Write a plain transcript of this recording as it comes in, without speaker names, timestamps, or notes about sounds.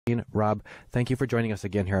Rob, thank you for joining us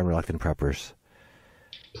again here on Reluctant Preppers.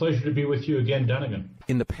 Pleasure to be with you again, Dunnigan.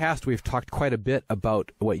 In the past, we've talked quite a bit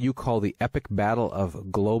about what you call the epic battle of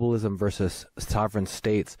globalism versus sovereign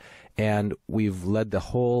states, and we've led the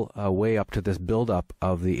whole way up to this buildup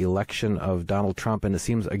of the election of Donald Trump, and it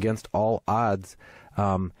seems against all odds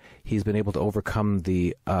he's been able to overcome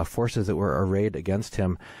the forces that were arrayed against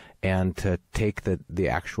him and to take the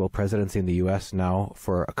actual presidency in the U.S. now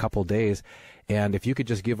for a couple days. And if you could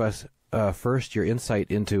just give us first your insight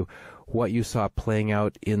into what you saw playing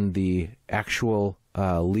out in the actual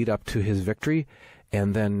lead up to his victory,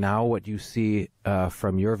 and then now what you see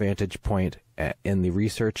from your vantage point in the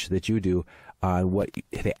research that you do on what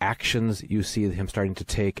the actions you see him starting to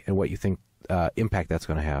take and what you think impact that's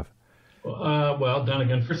going to have. Well,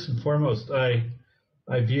 Dunnigan, first and foremost, I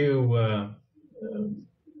view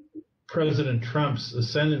President Trump's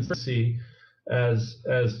ascendancy as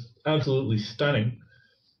absolutely stunning.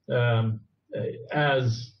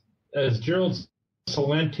 As Gerald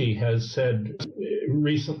Celente has said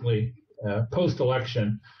recently,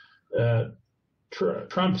 post-election,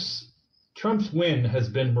 Trump's win has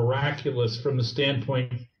been miraculous from the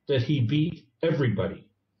standpoint that he beat everybody.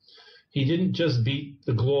 He didn't just beat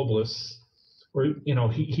the globalists, or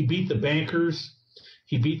he beat the bankers,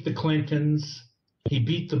 he beat the Clintons, he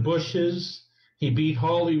beat the Bushes, he beat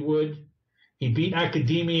Hollywood, he beat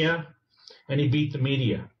academia, and he beat the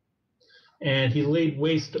media. And he laid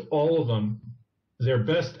waste to all of them, their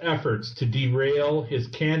best efforts to derail his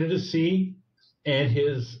candidacy and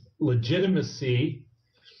his legitimacy.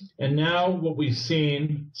 And now what we've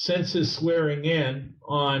seen since his swearing in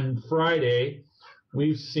on Friday,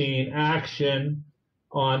 we've seen action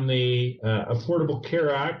on the Affordable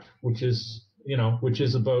Care Act, which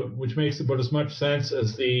makes about as much sense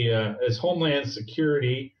as as Homeland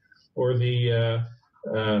Security or the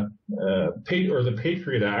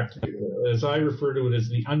Patriot Act, as I refer to it as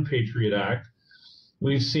the Unpatriot Act.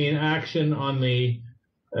 We've seen action on the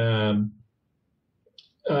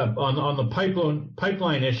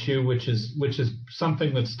pipeline issue, which is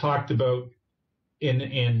something that's talked about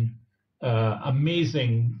in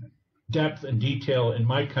amazing depth and detail in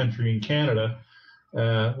my country, in Canada,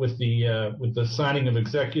 with the signing of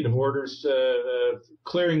executive orders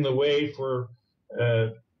clearing the way for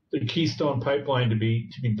the Keystone Pipeline to be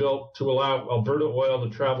built to allow Alberta oil to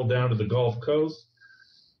travel down to the Gulf Coast.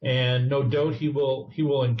 And no doubt he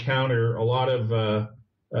will encounter a lot of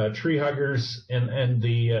tree huggers and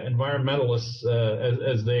the environmentalists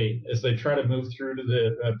as they try to move through to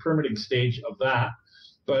the permitting stage of that.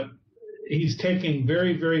 But he's taking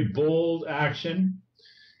very, very bold action.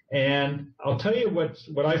 And I'll tell you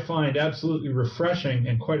what I find absolutely refreshing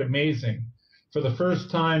and quite amazing. For the first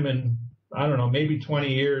time in, I don't know, maybe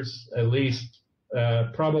 20 years at least,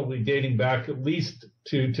 probably dating back at least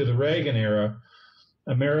to the Reagan era,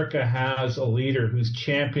 America has a leader who's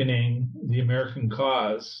championing the American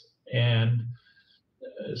cause and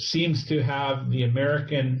seems to have the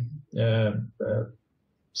American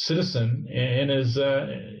citizen in his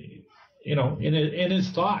in his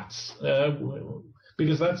thoughts,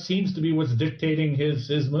 because that seems to be what's dictating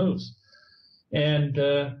his moves. And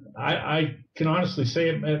I can honestly say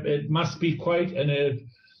it must be quite a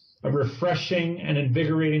refreshing and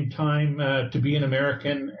invigorating time to be an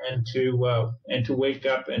American and to wake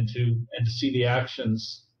up and to see the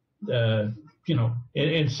actions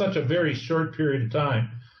in such a very short period of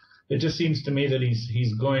time. It just seems to me that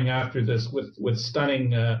he's going after this with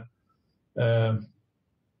stunning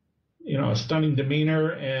stunning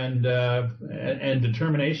demeanor and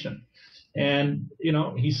determination. And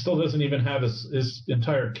he still doesn't even have his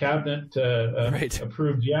entire cabinet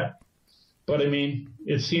approved yet. But I mean,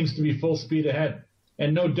 it seems to be full speed ahead,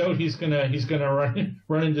 and no doubt he's gonna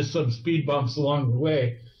run into some speed bumps along the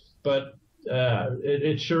way. But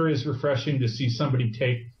it sure is refreshing to see somebody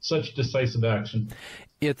take such decisive action.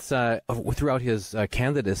 It's throughout his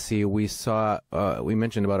candidacy, we saw we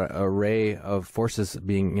mentioned about an array of forces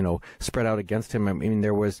being spread out against him. I mean,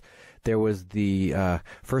 there was the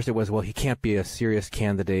first it was, well, he can't be a serious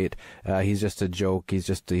candidate. He's just a joke. He's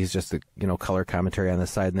just a color commentary on the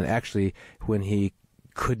side. And then actually, when he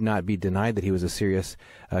could not be denied that he was a serious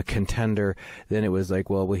contender, then it was like,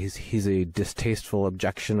 well, he's a distasteful,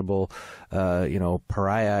 objectionable,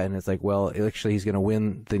 pariah. And it's like, well, actually, he's going to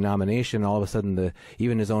win the nomination. All of a sudden,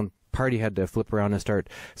 even his own party had to flip around and start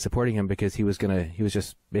supporting him because he was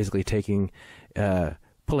just basically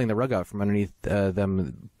pulling the rug out from underneath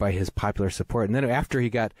them by his popular support. And then after he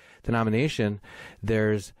got the nomination,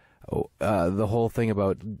 there's the whole thing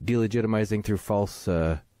about delegitimizing through false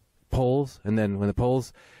polls. And then when the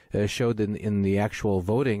polls showed in the actual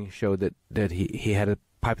voting showed that he had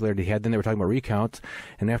popularity he had. Then they were talking about recounts,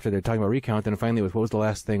 and after they're talking about recount, then finally what was the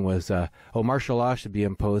last thing was, martial law should be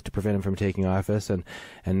imposed to prevent him from taking office, and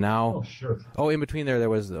now, in between there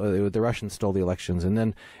was the Russians stole the elections,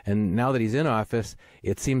 and now that he's in office,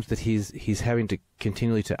 it seems that he's having to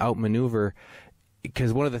continually to outmaneuver.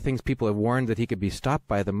 Because one of the things people have warned that he could be stopped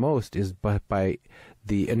by the most is by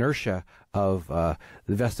the inertia of the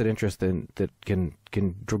vested interest that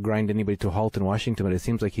can grind anybody to a halt in Washington. But it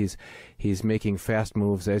seems like he's making fast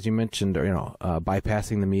moves, as you mentioned, or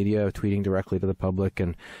bypassing the media, tweeting directly to the public,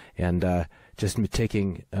 and just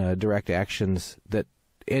taking direct actions that.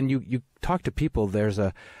 And you talk to people. There's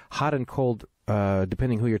a hot and cold.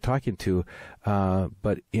 Depending who you're talking to,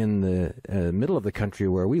 but in the middle of the country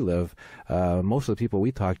where we live, most of the people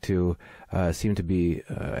we talk to seem to be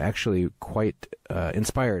actually quite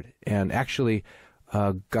inspired and actually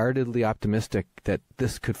guardedly optimistic that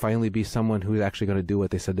this could finally be someone who's actually going to do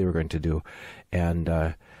what they said they were going to do. And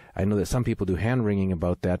I know that some people do hand-wringing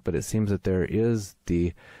about that, but it seems that there is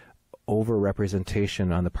the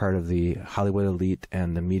over-representation on the part of the Hollywood elite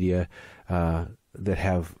and the media that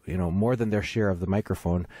have more than their share of the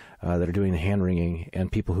microphone, that are doing the hand wringing,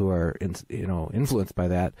 and people who are influenced by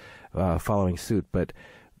that following suit. But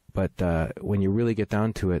when you really get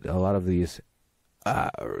down to it, a lot of these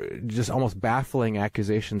just almost baffling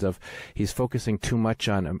accusations of he's focusing too much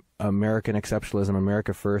on American exceptionalism,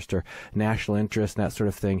 America first, or national interest, and that sort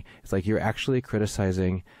of thing. It's like you're actually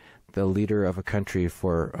criticizing the leader of a country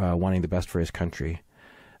for wanting the best for his country.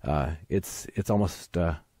 It's almost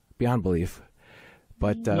beyond belief.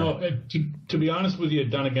 But no, to be honest with you,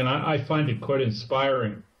 Dunnigan, I find it quite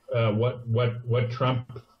inspiring what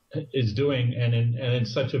Trump is doing, and in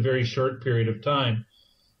such a very short period of time.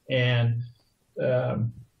 And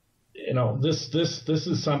this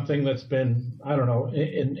is something that's been, I don't know,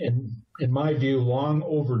 in my view, long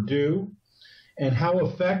overdue. And how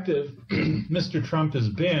effective Mr. Trump has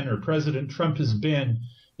been, or President Trump has been,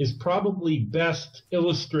 is probably best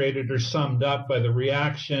illustrated or summed up by the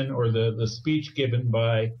reaction or the speech given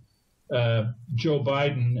by Joe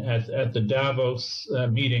Biden at the Davos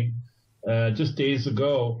meeting just days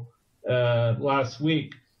ago, last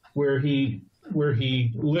week, where he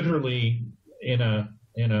literally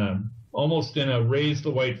almost in a raise the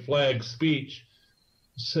white flag speech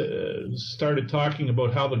started talking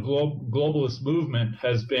about how the globalist movement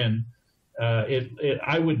has been.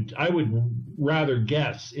 I would rather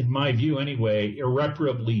guess, in my view anyway,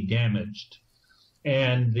 irreparably damaged.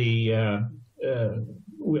 And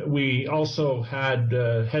we also had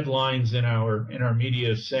headlines in our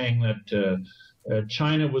media saying that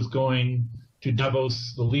China was going to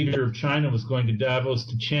Davos. The leader of China was going to Davos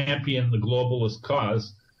to champion the globalist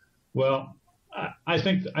cause. Well, I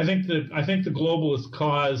think the globalist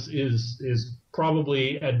cause is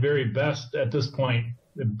probably at very best at this point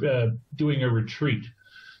doing a retreat.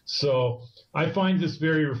 So I find this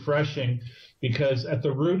very refreshing, because at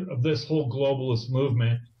the root of this whole globalist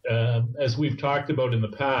movement, as we've talked about in the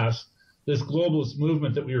past, this globalist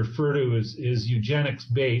movement that we refer to is eugenics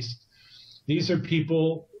based. These are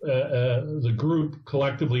people, the group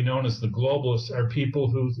collectively known as the globalists, are people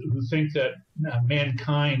who think that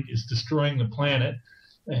mankind is destroying the planet,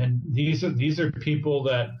 and these are people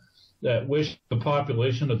that wish the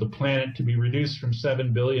population of the planet to be reduced from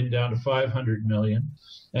 7 billion down to 500 million.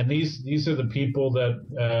 And these are the people that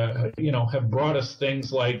have brought us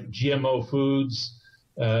things like GMO foods,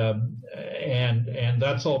 and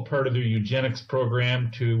that's all part of their eugenics program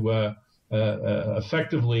to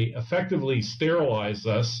effectively sterilize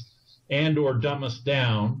us and or dumb us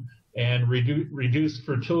down and reduce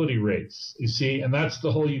fertility rates. You see, and that's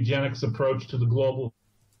the whole eugenics approach to the global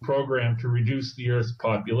program to reduce the Earth's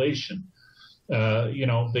population.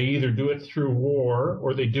 They either do it through war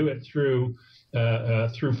or they do it through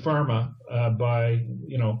pharma by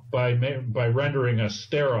rendering us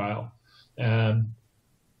sterile. And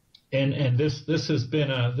this has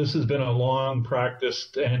been a long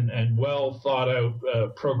practiced and well thought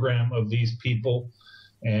out program of these people.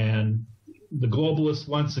 And the globalists,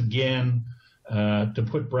 once again, to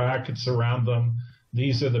put brackets around them,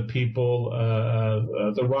 these are the people,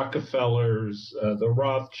 the Rockefellers, the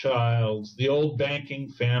Rothschilds, the old banking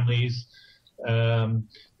families, and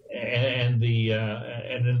in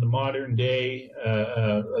the modern day,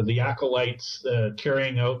 the acolytes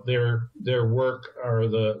carrying out their work are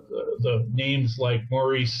the names like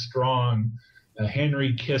Maurice Strong,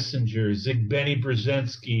 Henry Kissinger, Zbigniew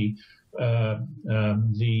Brzezinski,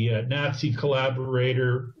 the Nazi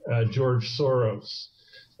collaborator George Soros.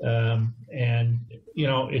 And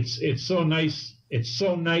it's so nice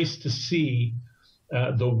to see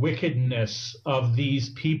the wickedness of these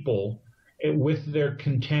people with their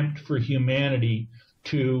contempt for humanity,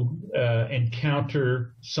 to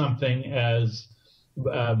encounter something as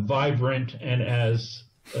vibrant and as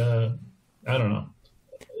I don't know.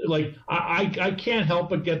 Like, I can't help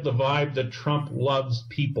but get the vibe that Trump loves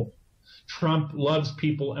people. Trump loves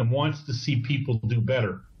people and wants to see people do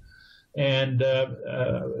better. And,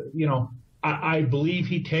 I believe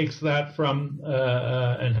he takes that from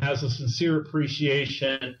and has a sincere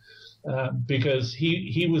appreciation because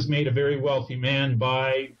he was made a very wealthy man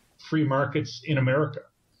by free markets in America.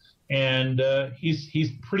 And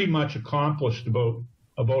he's pretty much accomplished about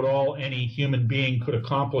all any human being could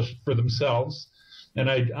accomplish for themselves. And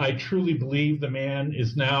I truly believe the man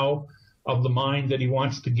is now of the mind that he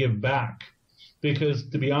wants to give back. Because,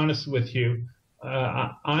 to be honest with you,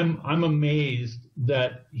 I'm amazed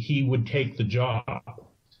that he would take the job.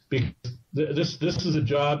 Because this is a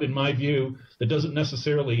job, in my view, that doesn't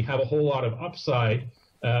necessarily have a whole lot of upside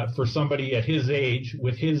for somebody at his age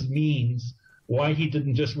with his means. Why he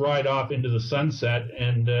didn't just ride off into the sunset,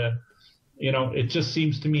 and it just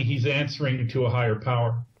seems to me he's answering to a higher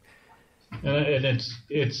power. And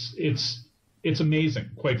it's amazing,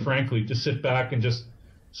 quite frankly, to sit back and just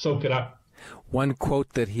soak it up. One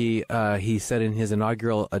quote that he said in his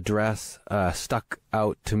inaugural address stuck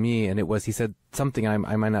out to me, and he said something, I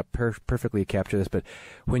might not perfectly capture this, but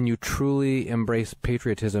when you truly embrace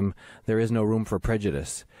patriotism, there is no room for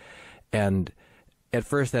prejudice. And at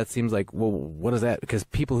first that seems like, well, what is that? Because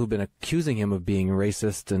people who've been accusing him of being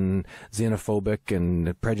racist and xenophobic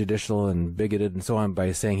and prejudicial and bigoted and so on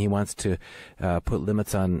by saying he wants to put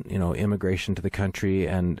limits on, immigration to the country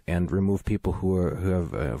and remove people who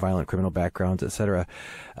have violent criminal backgrounds, etc.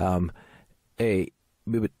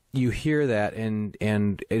 You hear that and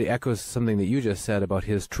it echoes something that you just said about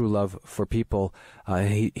his true love for people.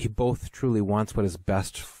 He both truly wants what is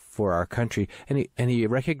best for our country, and he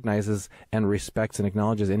recognizes and respects and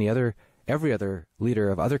acknowledges every other leader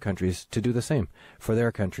of other countries to do the same for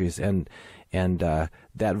their countries, and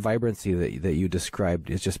that vibrancy that you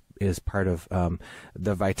described is part of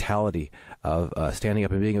the vitality of standing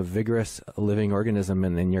up and being a vigorous living organism,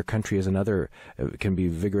 and your country is another can be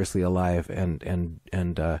vigorously alive and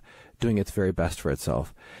doing its very best for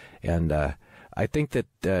itself. And I think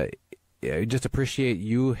that I just appreciate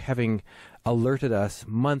you having alerted us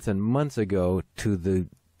months and months ago to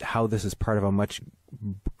how this is part of a much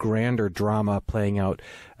grander drama playing out,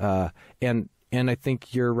 and I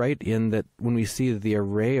think you're right in that when we see the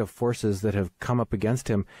array of forces that have come up against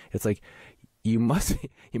him, it's like you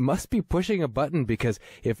must be pushing a button, because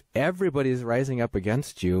if everybody's rising up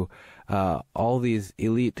against you, all these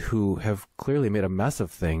elite who have clearly made a mess of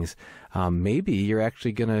things, maybe you're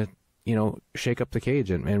actually gonna shake up the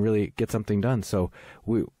cage and really get something done. So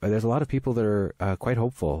there's a lot of people that are quite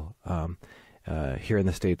hopeful here in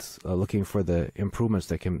the States, looking for the improvements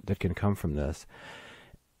that can come from this.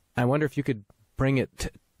 I wonder if you could bring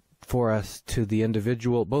it for us to the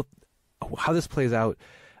individual, both how this plays out.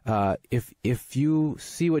 If you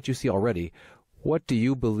see what you see already, what do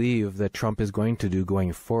you believe that Trump is going to do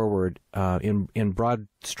going forward in broad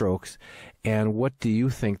strokes, and what do you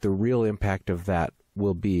think the real impact of that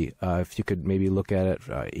will be? If you could maybe look at it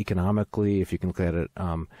economically, if you can look at it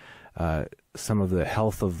some of the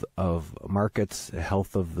health of markets,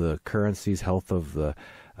 health of the currencies, health of the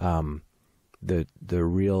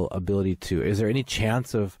real ability to. Is there any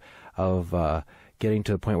chance of getting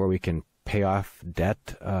to the point where we can pay off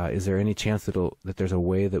debt? Is there any chance that there's a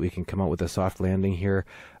way that we can come out with a soft landing here,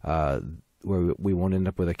 where we won't end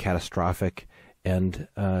up with a catastrophic end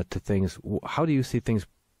to things? How do you see things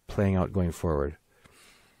playing out going forward?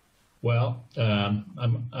 Well,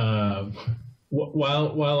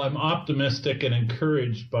 while I'm optimistic and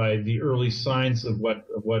encouraged by the early signs of what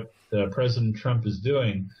President Trump is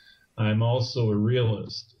doing, I'm also a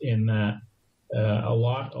realist in that a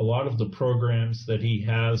lot of the programs that he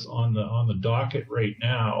has on the docket right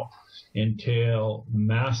now entail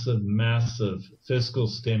massive fiscal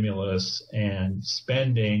stimulus and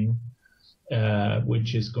spending,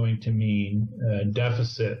 which is going to mean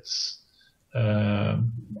deficits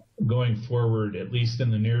going forward, at least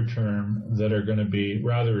in the near term, that are going to be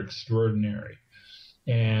rather extraordinary.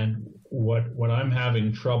 And what I'm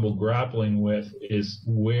having trouble grappling with is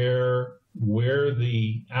where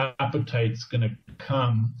the appetite's going to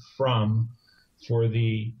come from for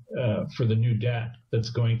the new debt that's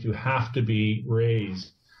going to have to be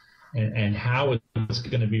raised, and how it's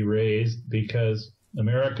going to be raised, because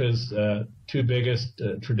America's two biggest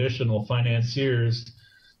traditional financiers,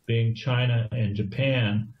 being China and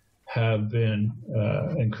Japan, have been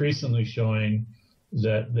increasingly showing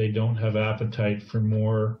that they don't have appetite for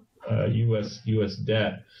more U.S.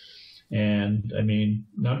 debt. And I mean,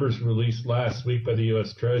 numbers released last week by the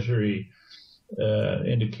U.S. Treasury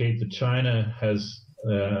indicate that China has,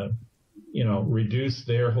 reduced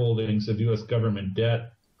their holdings of U.S. government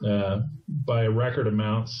debt by a record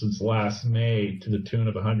amount since last May to the tune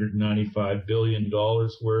of $195 billion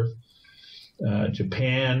worth.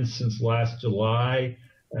 Japan, since last July,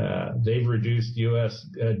 they've reduced U.S.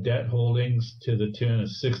 Debt holdings to the tune of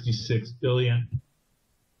 $66 billion.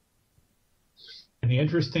 And the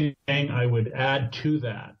interesting thing I would add to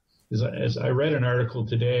that is, as I read an article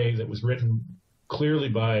today that was written clearly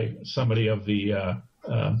by somebody of the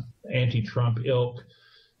anti-Trump ilk,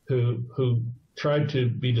 who tried to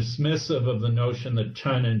be dismissive of the notion that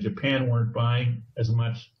China and Japan weren't buying as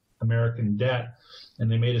much American debt, and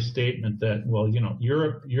they made a statement that, well,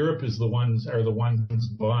 Europe is the ones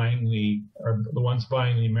buying the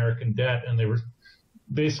American debt, and they were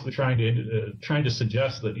basically trying to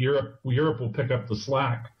suggest that Europe will pick up the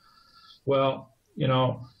slack. Well,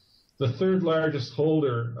 the third largest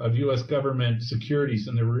holder of U.S. government securities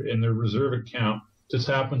in their reserve account just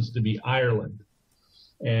happens to be Ireland,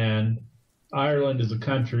 and Ireland is a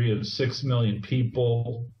country of 6 million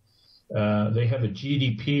people. They have a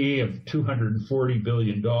GDP of $240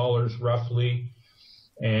 billion roughly,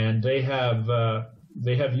 and they have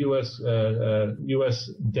U.S.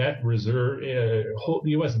 debt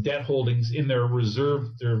holdings in their reserve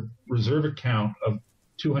account of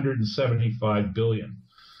 $275 billion.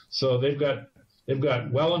 So they've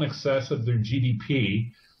got well in excess of their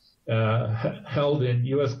GDP held in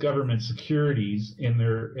U.S. government securities in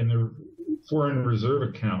their foreign reserve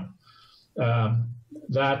account.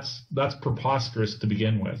 That's preposterous to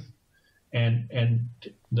begin with, and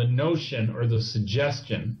the notion or the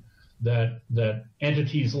suggestion that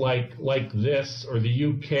entities like this, or the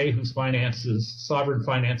UK, whose sovereign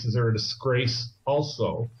finances are a disgrace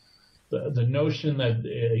also, the notion that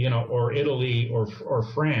or Italy or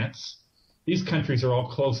France, these countries are all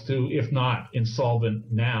close to, if not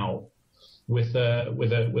insolvent now, with a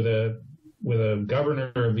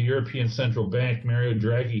governor of the European Central Bank, Mario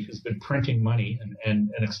Draghi, who's been printing money and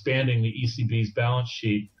expanding the ECB's balance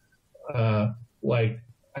sheet like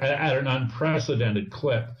at an unprecedented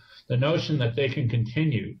clip. The notion that they can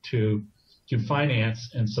continue to finance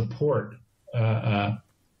and support a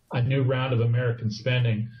new round of American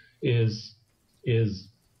spending is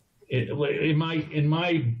in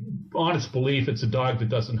my honest belief, it's a dog that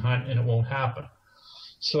doesn't hunt, and it won't happen.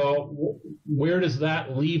 So where does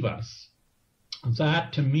that leave us?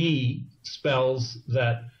 That, to me, spells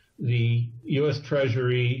that the U.S.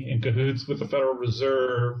 Treasury, in cahoots with the Federal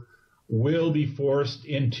Reserve, will be forced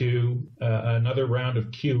into another round of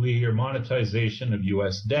QE, or monetization of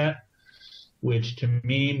U.S. debt, which to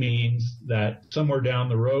me means that somewhere down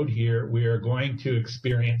the road here, we are going to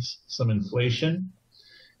experience some inflation.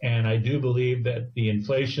 And I do believe that the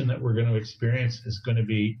inflation that we're going to experience is going to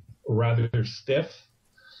be rather stiff.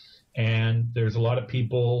 And there's a lot of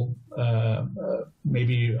people,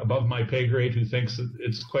 maybe above my pay grade, who thinks that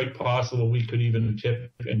it's quite possible we could even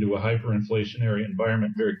tip into a hyperinflationary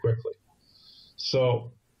environment very quickly.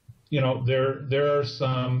 So, there are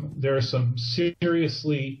some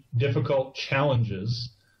seriously difficult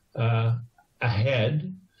challenges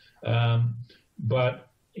ahead. But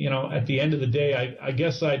at the end of the day, I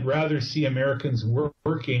guess I'd rather see Americans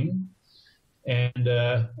working and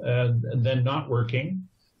than not working.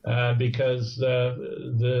 Because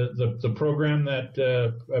the program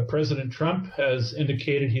that President Trump has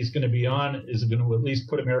indicated he's going to be on is going to at least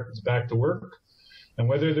put Americans back to work. And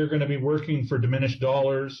whether they're going to be working for diminished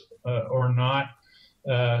dollars or not,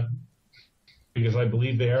 because I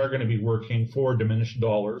believe they are going to be working for diminished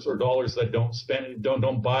dollars, or dollars that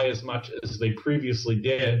don't buy as much as they previously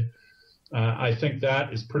did. I think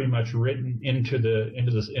that is pretty much written into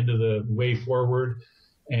the way forward.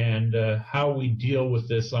 And how we deal with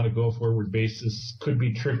this on a go-forward basis could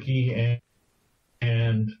be tricky,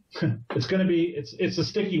 and it's going to be it's a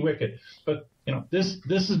sticky wicket. But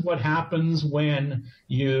this is what happens when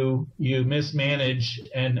you mismanage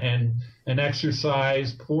and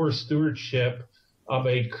exercise poor stewardship of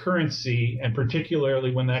a currency, and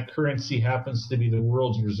particularly when that currency happens to be the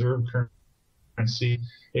world's reserve currency.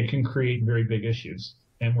 It can create very big issues,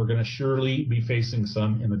 and we're going to surely be facing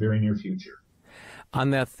some in the very near future.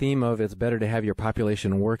 On that theme of it's better to have your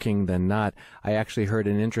population working than not, I actually heard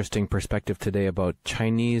an interesting perspective today about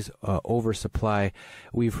Chinese oversupply.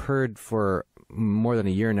 We've heard for more than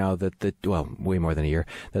a year now way more than a year,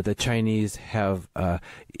 that the Chinese have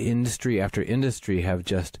industry after industry have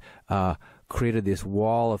just created this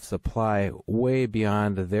wall of supply way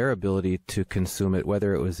beyond their ability to consume it,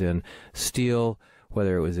 whether it was in steel,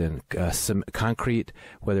 whether it was in some concrete,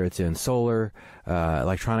 whether it's in solar,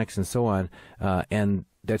 electronics, and so on, and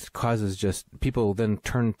that causes just people then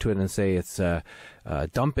turn to it and say it's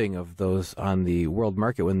dumping of those on the world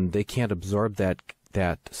market when they can't absorb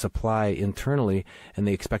that supply internally, and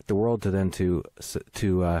they expect the world to then to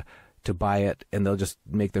buy it, and they'll just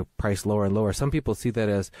make the price lower and lower. Some people see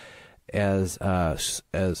that as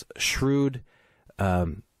shrewd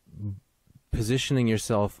positioning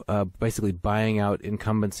yourself, basically buying out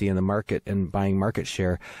incumbency in the market and buying market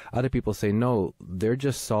share. Other people say no, they're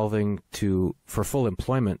just solving for full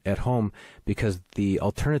employment at home, because the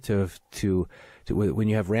alternative to when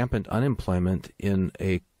you have rampant unemployment in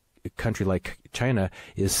a country like China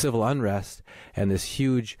is civil unrest and this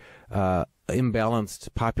huge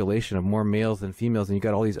imbalanced population of more males than females, and you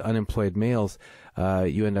got all these unemployed males.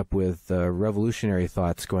 You end up with revolutionary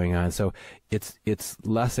thoughts going on. So it's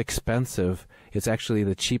less expensive. It's actually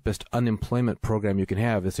the cheapest unemployment program you can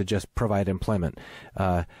have is to just provide employment.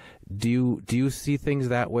 Do you see things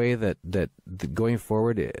that way, that going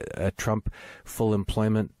forward, Trump full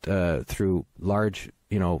employment through large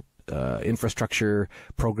infrastructure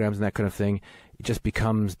programs and that kind of thing, it just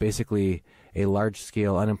becomes basically a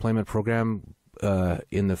large-scale unemployment program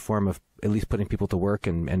in the form of at least putting people to work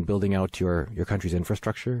and building out your country's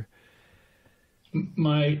infrastructure?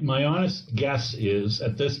 My honest guess is,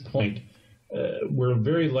 at this point, we're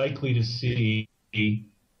very likely to see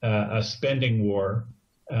a spending war.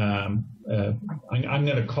 I'm going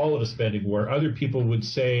to call it a spending war. Other people would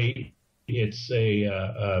say it's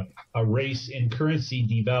a race in currency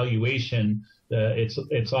devaluation.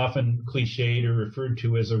 It's often cliched or referred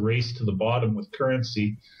to as a race to the bottom with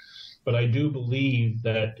currency. But I do believe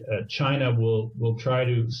that China will try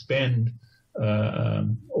to spend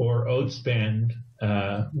or outspend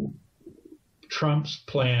Trump's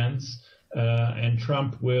plans, and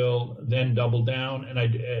Trump will then double down and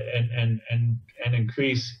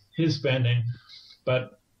increase his spending.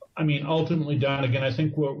 But I mean, ultimately, Don, again, I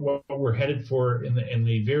think what we're headed for in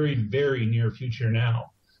the very, very near future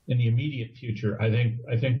now, in the immediate future, I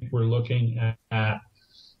think we're looking at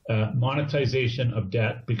monetization of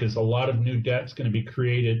debt, because a lot of new debt is going to be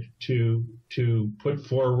created to put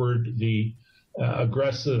forward the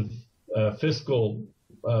aggressive fiscal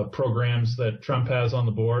programs that Trump has on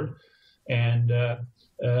the board, and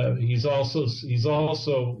he's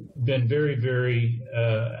also been very, very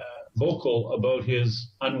vocal about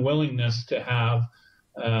his unwillingness to have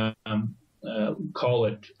call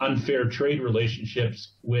it unfair trade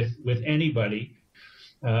relationships with anybody.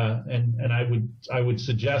 And I would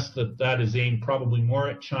suggest that is aimed probably more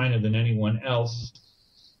at China than anyone else,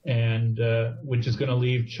 and which is going to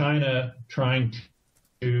leave China trying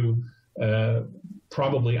to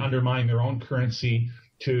probably undermine their own currency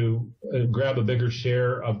to grab a bigger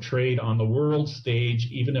share of trade on the world stage,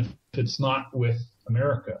 even if it's not with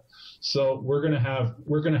America. So we're going to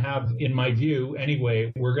have, in my view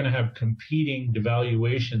anyway, we're going to have competing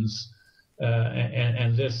devaluations,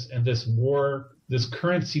 and this war. This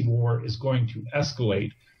currency war is going to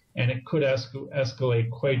escalate, and it could escalate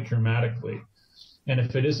quite dramatically. And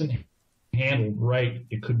if it isn't handled right,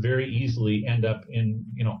 it could very easily end up in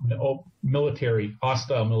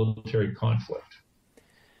hostile military conflict.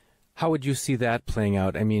 How would you see that playing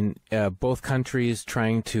out? I mean, both countries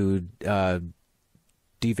trying to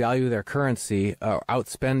devalue their currency,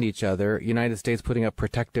 outspend each other. United States putting up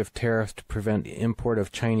protective tariffs to prevent import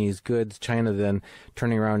of Chinese goods. China then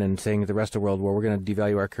turning around and saying to the rest of the world, well, we're going to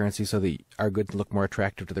devalue our currency so that our goods look more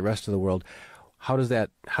attractive to the rest of the world. How does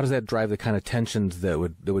that drive the kind of tensions that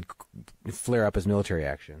would flare up as military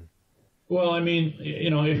action? Well, I mean,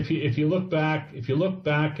 if you look back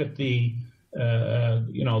at the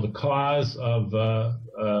the cause of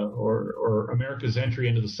or America's entry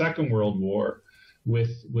into the Second World War,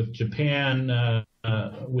 with Japan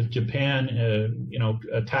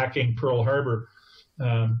attacking Pearl Harbor,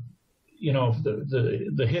 the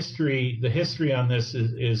history on this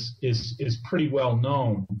is pretty well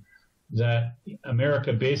known, that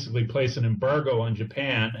America basically placed an embargo on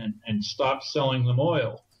Japan and stopped selling them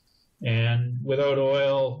oil, and without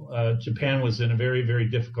oil, Japan was in a very, very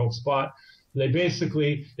difficult spot. They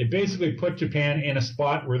basically put Japan in a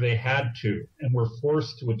spot where they had to and were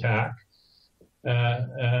forced to attack.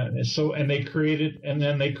 They created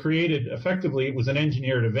effectively, it was an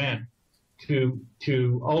engineered event to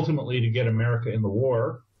ultimately to get America in the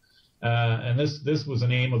war, and this was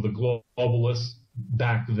an aim of the globalists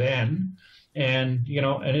back then, and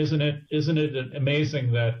isn't it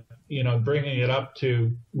amazing that bringing it up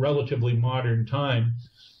to relatively modern time,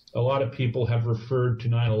 a lot of people have referred to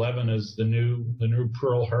 9/11 as the new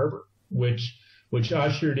Pearl Harbor, which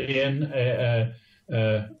ushered in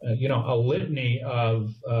a litany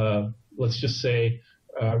of, let's just say,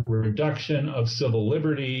 reduction of civil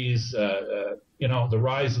liberties, the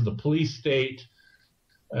rise of the police state,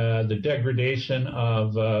 the degradation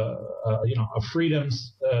of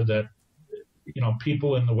freedoms that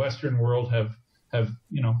people in the Western world have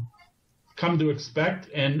come to expect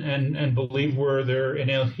and believe were their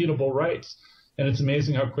inalienable rights. And it's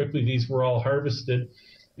amazing how quickly these were all harvested.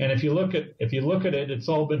 And if you look at it, it's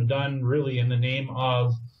all been done really in the name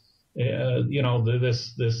of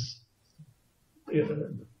this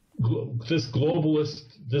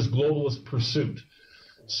globalist pursuit.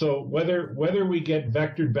 So whether we get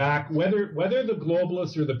vectored back, whether the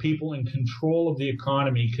globalists or the people in control of the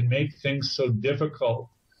economy can make things so difficult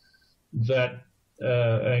that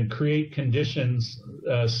and create conditions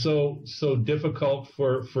so difficult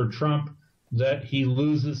for Trump that he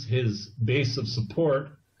loses his base of support,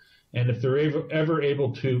 and if they're ever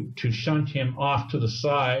able to shunt him off to the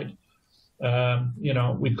side,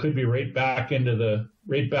 we could be right back into the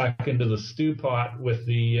stew pot with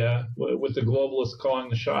the globalists calling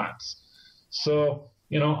the shots. So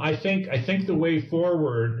I think the way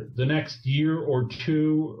forward, the next year or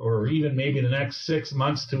two, or even maybe the next 6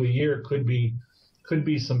 months to a year, could be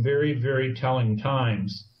some very, very telling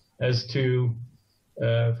times as to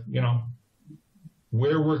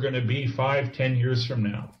where we're going to be 5-10 years from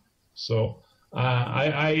now. So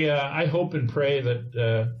I hope and pray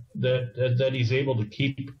that he's able to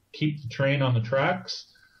keep the train on the tracks,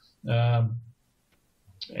 and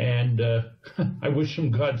I wish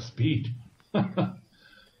him Godspeed.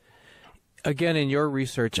 Again, in your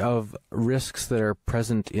research of risks that are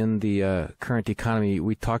present in the current economy,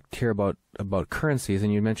 we talked here about currencies,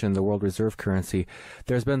 and you mentioned the world reserve currency.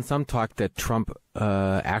 There's been some talk that Trump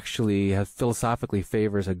actually philosophically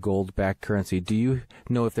favors a gold-backed currency. Do you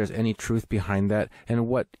know if there's any truth behind that, and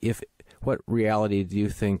what reality do you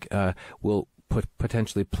think will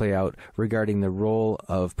potentially play out regarding the role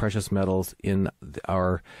of precious metals in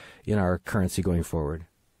our currency going forward?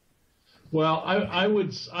 Well, I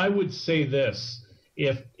would say this: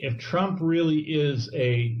 if Trump really is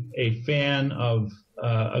a fan of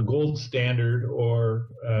a gold standard or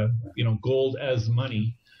gold as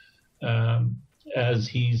money, as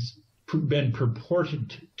he's been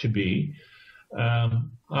purported to be,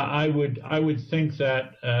 I would think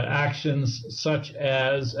that actions such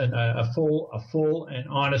as a full and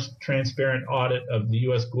honest, transparent audit of the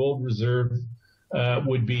U.S. gold reserve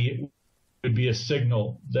would be a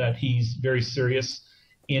signal that he's very serious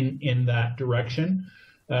in that direction.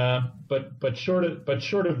 But short of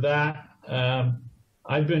that,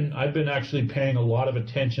 I've been actually paying a lot of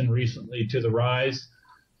attention recently to the rise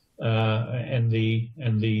and the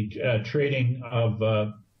trading of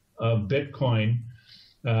Bitcoin,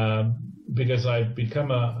 because I've become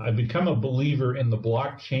a believer in the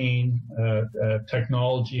blockchain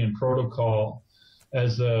technology and protocol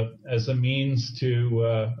as a means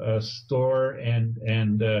to store and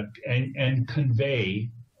convey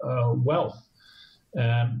wealth,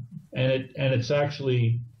 and it's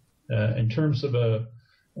actually in terms of a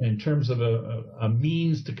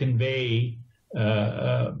means to convey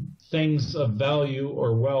things of value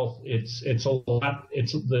or wealth. It's a lot.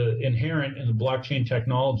 It's the inherent in the blockchain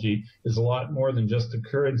technology is a lot more than just a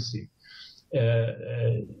currency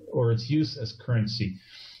or its use as currency.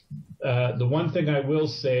 The one thing I will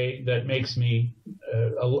say that makes me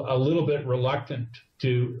a little bit reluctant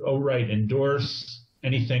to outright endorse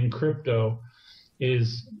anything crypto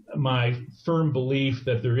is my firm belief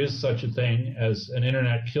that there is such a thing as an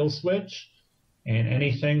internet kill switch, and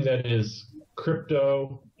anything that is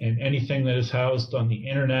crypto and anything that is housed on the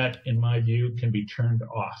internet, in my view, can be turned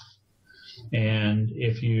off. And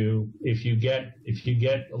if you get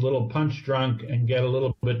a little punch drunk and get a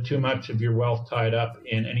little bit too much of your wealth tied up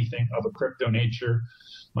in anything of a crypto nature,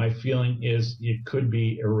 my feeling is it could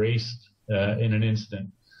be erased in an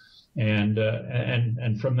instant. And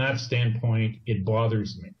from that standpoint, it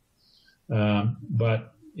bothers me.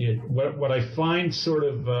 But what I find sort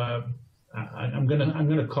of I'm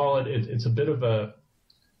gonna call it it's a bit of a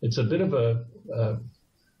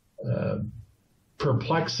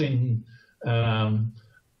perplexing.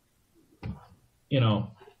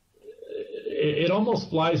 It almost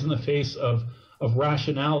flies in the face of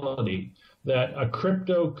rationality that a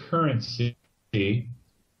cryptocurrency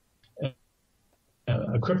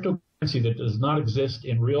that does not exist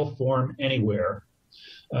in real form anywhere,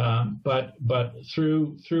 but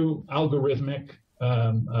through algorithmic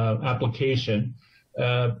application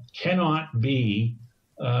cannot be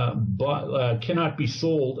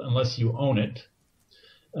sold unless you own it.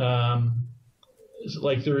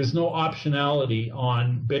 Like there is no optionality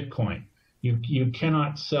on Bitcoin. You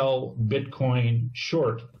cannot sell Bitcoin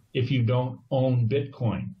short if you don't own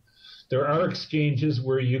Bitcoin. There are exchanges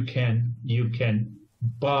where you can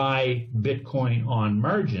buy Bitcoin on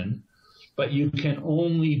margin, but you can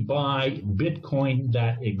only buy Bitcoin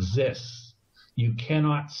that exists. You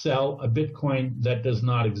cannot sell a Bitcoin that does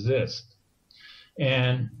not exist.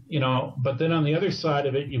 And, but then on the other side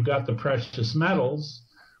of it, you've got the precious metals,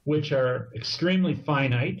 which are extremely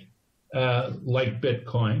finite, like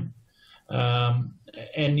Bitcoin,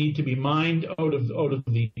 and need to be mined out of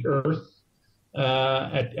the earth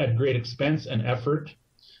at great expense and effort.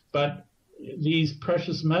 But these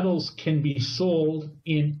precious metals can be sold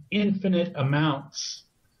in infinite amounts,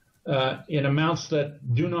 in amounts that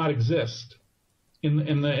do not exist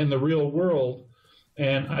in the real world.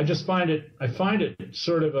 And I find it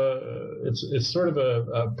sort of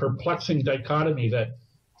a perplexing dichotomy that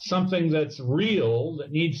something that's real,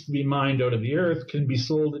 that needs to be mined out of the earth, can be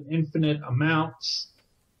sold in infinite amounts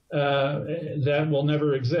that will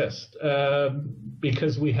never exist,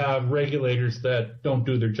 because we have regulators that don't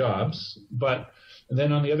do their jobs. But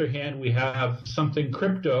then on the other hand, we have something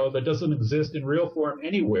crypto that doesn't exist in real form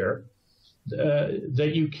anywhere,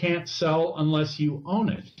 that you can't sell unless you own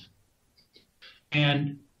it.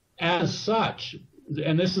 And as such,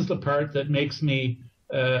 and this is the part that makes me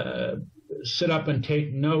sit up and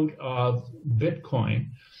take note of Bitcoin,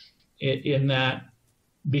 in that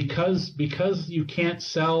because you can't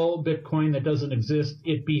sell Bitcoin that doesn't exist,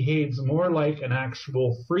 it behaves more like an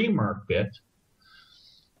actual free market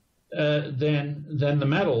than the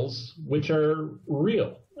metals, which are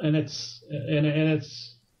real. And it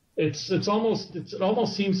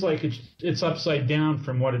almost seems like it's upside down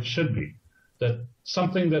from what it should be. That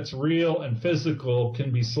something that's real and physical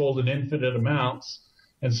can be sold in infinite amounts,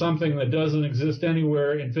 and something that doesn't exist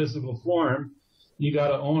anywhere in physical form, you got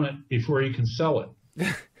to own it before you can sell it.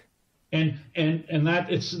 and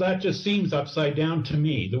that just seems upside down to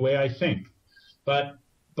me, the way I think. But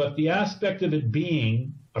the aspect of it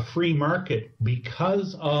being a free market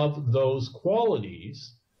because of those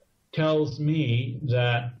qualities tells me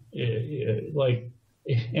that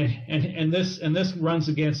and this runs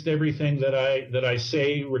against everything that I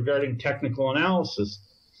say regarding technical analysis.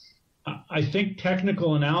 I think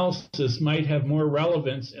technical analysis might have more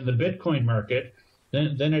relevance in the Bitcoin market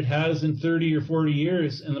than it has in 30 or 40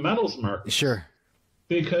 years in the metals market. Sure.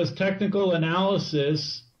 Because technical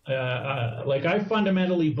analysis, I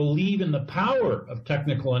fundamentally believe in the power of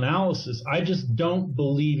technical analysis. I just don't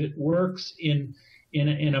believe it works in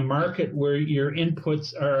a market where your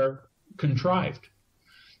inputs are contrived.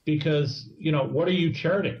 Because, what are you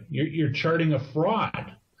charting? You're charting a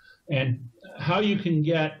fraud. And how you can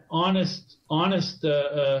get honest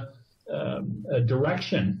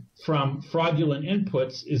direction from fraudulent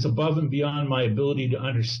inputs is above and beyond my ability to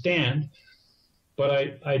understand.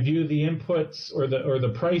 But I view the inputs or the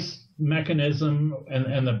price mechanism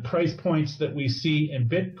and the price points that we see in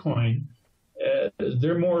Bitcoin,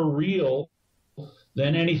 they're more real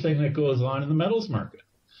than anything that goes on in the metals market.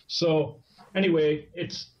 So anyway,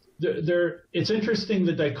 it's interesting,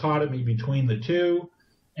 the dichotomy between the two,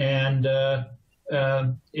 and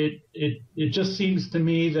it just seems to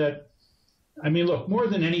me that, look, more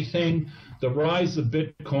than anything, the rise of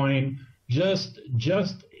Bitcoin just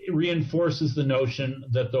reinforces the notion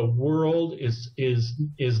that the world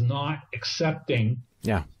is not accepting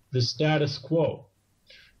the status quo.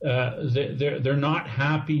 They're not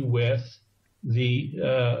happy with the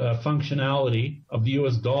functionality of the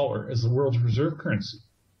U.S. dollar as the world's reserve currency,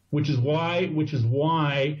 which is why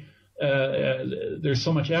there's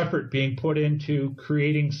so much effort being put into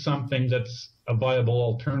creating something that's a viable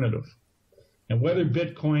alternative. And whether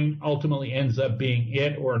Bitcoin ultimately ends up being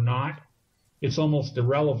it or not, it's almost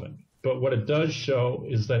irrelevant. But what it does show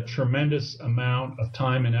is that tremendous amount of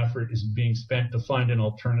time and effort is being spent to find an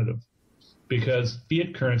alternative, because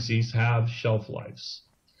fiat currencies have shelf lives.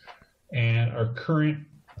 And our current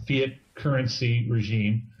fiat currency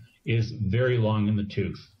regime is very long in the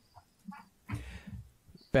tooth.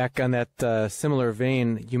 Back on that similar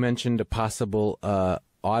vein, you mentioned a possible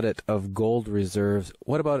audit of gold reserves.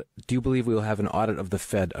 What about, do you believe we will have an audit of the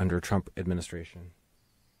Fed under Trump administration?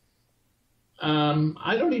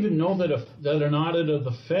 I don't even know that an audit of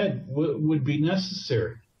the Fed would be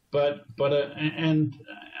necessary. But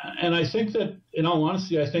I think that, in all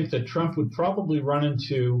honesty, I think that Trump would probably run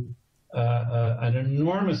into an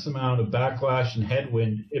enormous amount of backlash and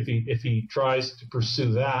headwind if he tries to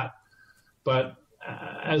pursue that. But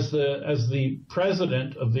as the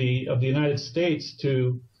president of the United States,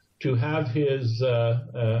 to have his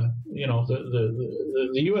the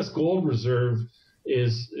U.S. gold reserve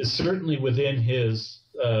is certainly within his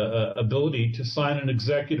ability to sign an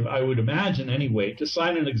executive, I would imagine anyway, to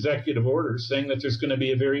sign an executive order saying that there's going to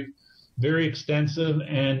be a very, very extensive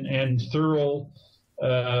and thorough,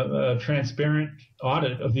 transparent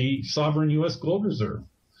audit of the sovereign U.S. gold reserve.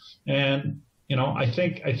 And I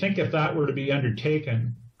think if that were to be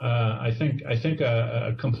undertaken, I think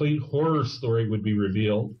a complete horror story would be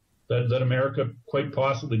revealed that America quite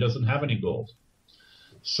possibly doesn't have any gold.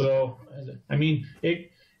 So, I mean,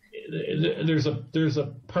 there's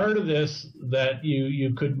a part of this that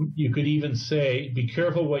you could even say, be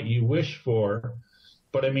careful what you wish for.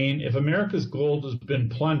 But I mean, if America's gold has been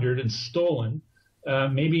plundered and stolen,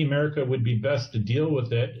 maybe America would be best to deal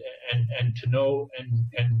with it and to know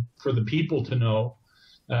and for the people to know,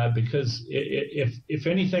 because if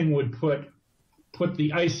anything would put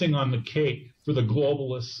the icing on the cake for the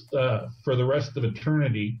globalists for the rest of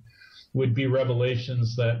eternity, would be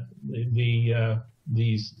revelations that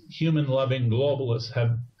these human-loving globalists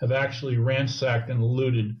have actually ransacked and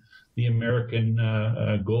looted the American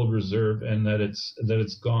gold reserve, and that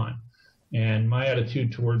it's gone. And my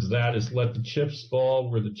attitude towards that is let the chips fall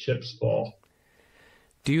where the chips fall.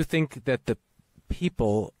 Do you think that the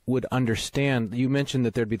people would understand? You mentioned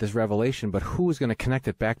that there'd be this revelation, but who's going to connect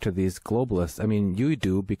it back to these globalists? I mean, you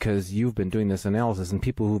do, because you've been doing this analysis, and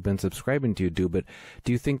people who've been subscribing to you do, but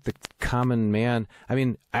do you think the common man, I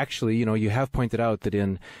mean, actually, you have pointed out that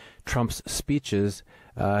in Trump's speeches,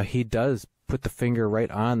 he does put the finger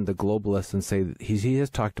right on the globalists and say that he has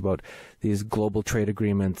talked about these global trade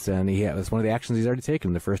agreements, and it's one of the actions he's already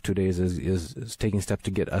taken the first 2 days is taking steps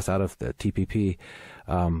to get us out of the TPP.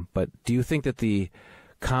 But do you think that the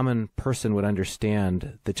common person would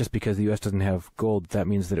understand that just because the U.S. doesn't have gold, that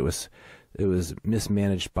means that it was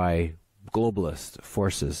mismanaged by globalist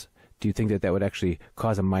forces? Do you think that would actually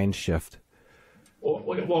cause a mind shift?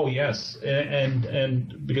 Well, yes,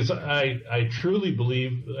 and because I truly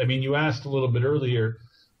believe. I mean, you asked a little bit earlier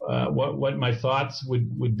what my thoughts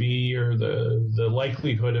would be, or the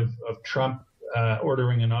likelihood of Trump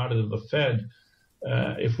ordering an audit of the Fed.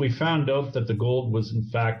 If we found out that the gold was in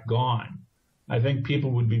fact gone, I think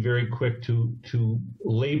people would be very quick to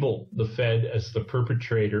label the Fed as the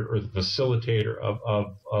perpetrator or the facilitator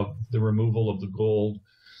of the removal of the gold,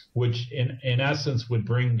 which in essence would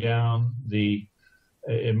bring down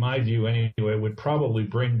in my view anyway, would probably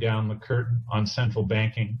bring down the curtain on central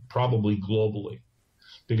banking, probably globally,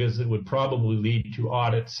 because it would probably lead to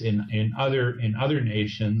audits in other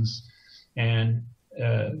nations. And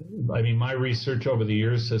I mean, my research over the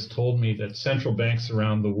years has told me that central banks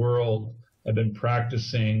around the world have been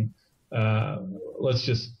practicing, let's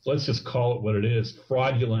just call it what it is,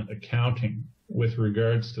 fraudulent accounting with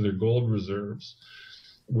regards to their gold reserves,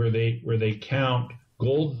 where they count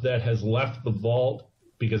gold that has left the vault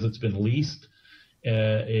because it's been leased,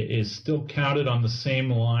 is still counted on the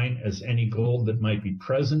same line as any gold that might be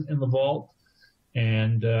present in the vault.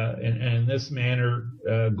 And in this manner,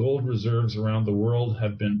 gold reserves around the world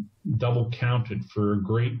have been double counted for a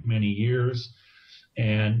great many years,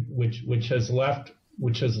 and which has left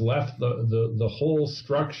the whole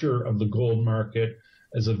structure of the gold market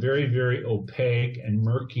as a very, very opaque and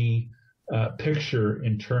murky picture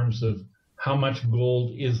in terms of how much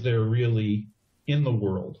gold is there really in the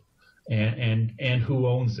world, and who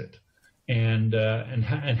owns it, and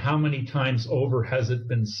how many times over has it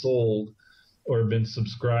been sold or been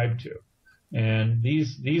subscribed to. And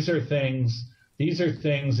these are things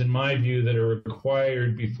in my view that are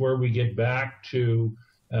required before we get back to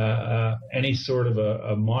any sort of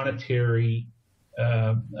a monetary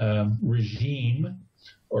regime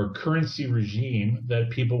or currency regime that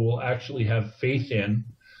people will actually have faith in,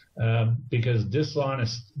 because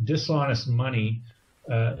dishonest money,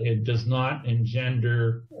 it does not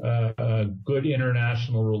engender good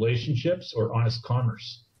international relationships or honest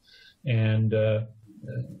commerce. And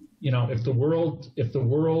if the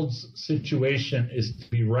world's situation is to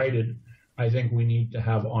be righted, I think we need to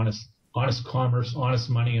have honest commerce, honest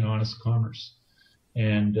money, and honest commerce.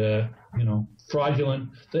 And fraudulent.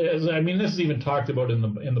 I mean, this is even talked about in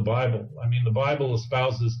the Bible. I mean, the Bible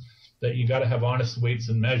espouses that you got to have honest weights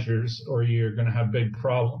and measures, or you're going to have big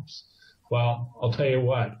problems. Well, I'll tell you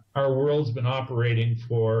what, our world's been operating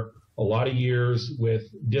for a lot of years with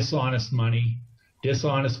dishonest money,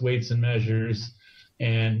 dishonest weights and measures,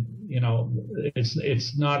 and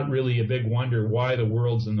it's not really a big wonder why the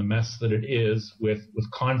world's in the mess that it is, with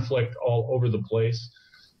conflict all over the place,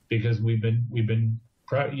 because we've been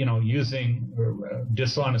using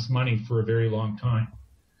dishonest money for a very long time.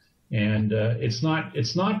 And it's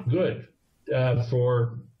not good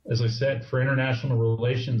for, as I said, for international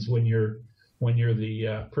relations when you're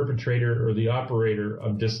the perpetrator or the operator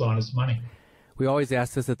of dishonest money. We always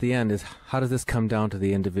ask this at the end: is how does this come down to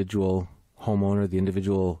the individual homeowner, the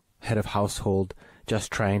individual head of household,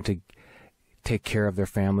 just trying to take care of their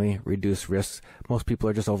family, reduce risks? Most people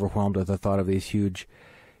are just overwhelmed with the thought of these huge,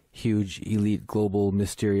 elite, global,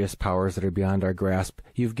 mysterious powers that are beyond our grasp.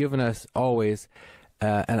 You've given us always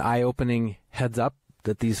an eye-opening heads up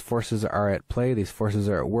that these forces are at play, these forces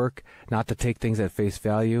are at work, not to take things at face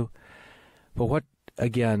value. But what,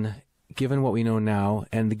 again, given what we know now,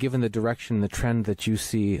 and given the direction, the trend that you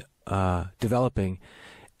see developing,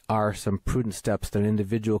 are some prudent steps that an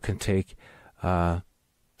individual can take to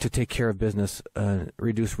take care of business,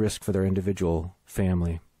 reduce risk for their individual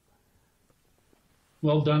family?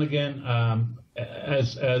 Well done again.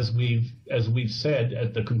 As we've said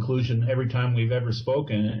at the conclusion every time we've ever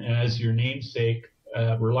spoken, and as your namesake,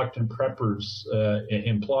 Reluctant Preppers,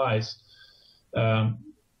 implies,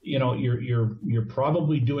 you're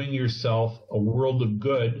probably doing yourself a world of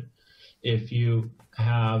good if you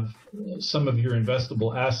have some of your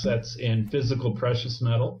investable assets in physical precious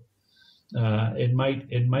metal. It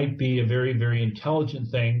might be a very, very intelligent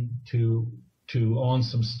thing to own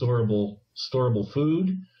some storable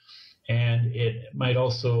food, and it might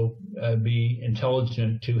also be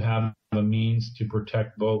intelligent to have a means to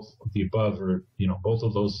protect both of the above, or both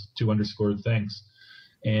of those two underscored things.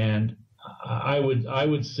 And I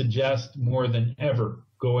would suggest more than ever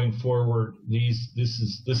going forward, this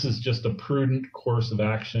is just a prudent course of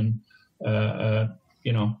action, to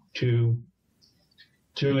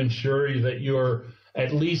ensure that you're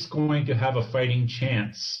at least going to have a fighting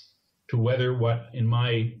chance to weather what, in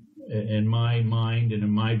my mind and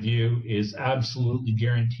in my view, is absolutely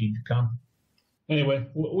guaranteed to come. Anyway,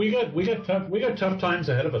 we got tough times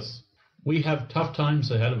ahead of us. We have tough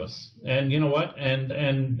times ahead of us, and you know what?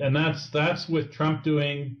 And that's with Trump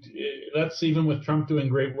doing. That's even with Trump doing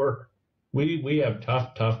great work. We have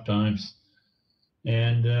tough times,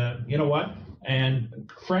 and you know what?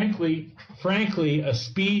 And frankly, a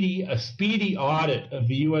speedy audit of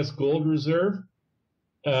the U.S. gold reserve,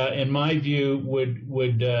 in my view,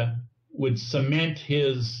 would cement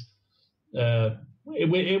his.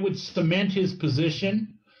 It would cement his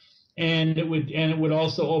position, and it would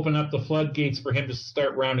also open up the floodgates for him to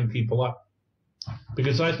start rounding people up,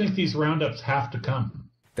 because I think these roundups have to come.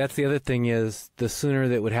 That's the other thing, is the sooner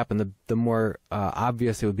that would happen, the more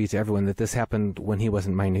obvious it would be to everyone that this happened when he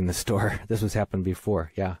wasn't minding the store. This was happened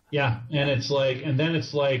before. Yeah. Yeah, and it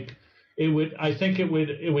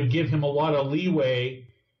would give him a lot of leeway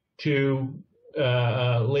to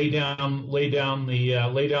lay down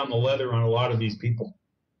the leather on a lot of these people,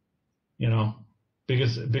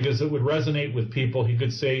 because it would resonate with people. He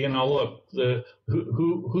could say, look,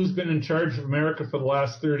 who's been in charge of America for the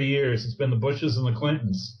last 30 years? It's been the Bushes and the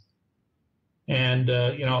Clintons, and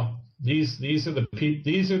these are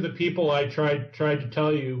the people I tried to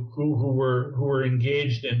tell you who were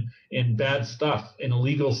engaged in bad stuff, in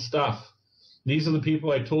illegal stuff. These are the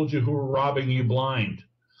people I told you who were robbing you blind.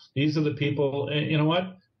 These are the people, and you know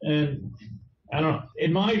what? And I don't know.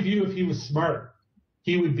 In my view, if he was smart,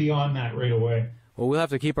 he would be on that right away. Well, we'll have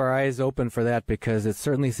to keep our eyes open for that, because it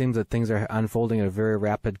certainly seems that things are unfolding at a very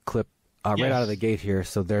rapid clip right out of the gate here.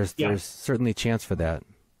 So there's certainly chance for that.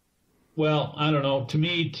 Well, I don't know. To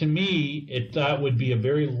me, that would be a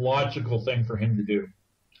very logical thing for him to do.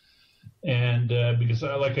 And because,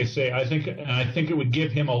 like I say, I think it would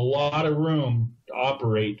give him a lot of room to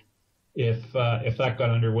operate if that got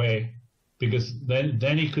underway, because then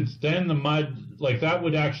the mud, like, that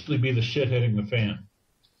would actually be the shit hitting the fan.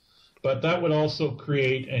 But that would also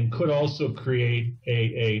create a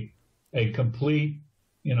complete,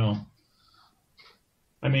 you want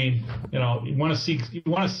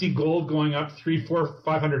to see gold going up $300, $400,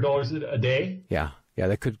 $500 a day. Yeah,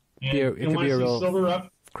 that could be a real silver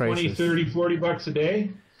up crisis. $20, $30, $40 a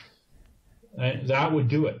day. That would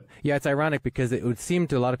do it. Yeah, it's ironic, because it would seem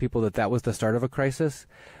to a lot of people that was the start of a crisis,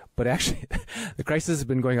 but actually, the crisis has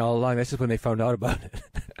been going all along. That's just when they found out about it.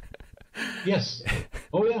 Yes.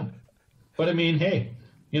 Oh yeah. But I mean, hey,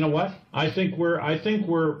 you know what? I think we're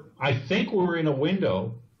in a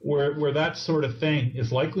window where that sort of thing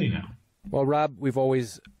is likely now. Well, Rob, we've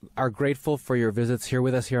always are grateful for your visits here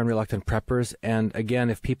with us here on Reluctant Preppers. And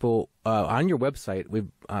again, if people on your website,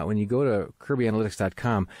 when you go to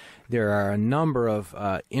kirbyanalytics.com, there are a number of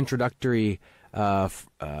introductory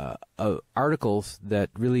articles that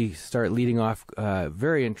really start leading off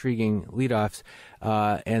very intriguing leadoffs.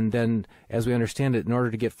 And then, as we understand it, in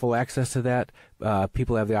order to get full access to that,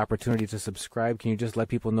 people have the opportunity to subscribe. Can you just let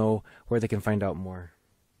people know where they can find out more?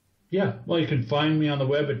 Yeah, well, you can find me on the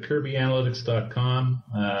web at kirbyanalytics.com.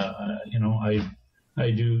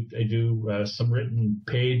 I do some written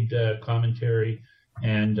paid commentary,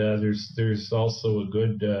 and there's also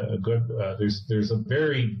there's a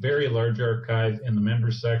very very large archive in the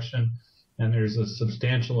member section, and there's a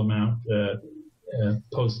substantial amount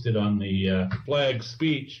posted on the flag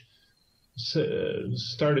speech.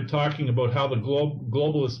 Started talking about how the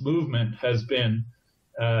globalist movement has been.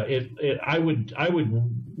 I would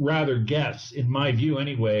rather guess, in my view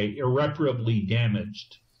anyway, irreparably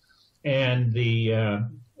damaged. And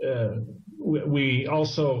we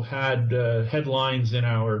also had headlines in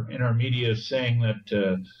our media saying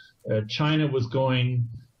that China was going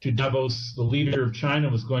to Davos. The leader of China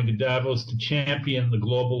was going to Davos to champion the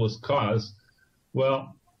globalist cause.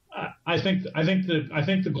 Well, I think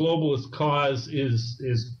the globalist cause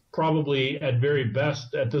is probably at very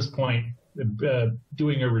best at this point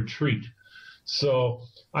doing a retreat. So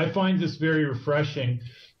I find this very refreshing,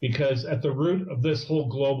 because at the root of this whole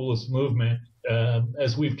globalist movement,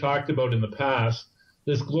 as we've talked about in the past,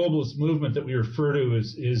 this globalist movement that we refer to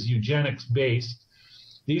is eugenics based.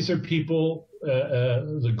 These are people,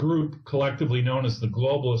 the group collectively known as the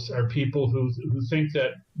globalists, are people who think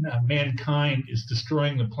that mankind is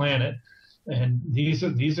destroying the planet, and these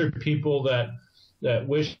are people that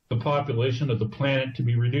wish the population of the planet to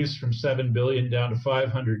be reduced from 7 billion down to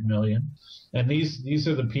 500 million. And these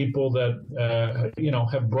are the people that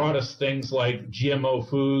have brought us things like GMO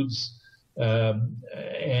foods,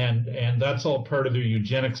 and that's all part of their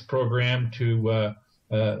eugenics program to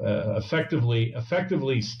effectively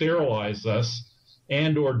sterilize us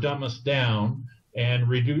and or dumb us down and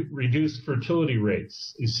reduce fertility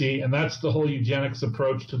rates. You see, and that's the whole eugenics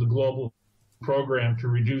approach to the global program to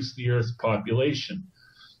reduce the Earth's population.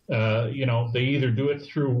 They either do it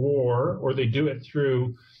through war or they do it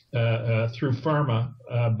through pharma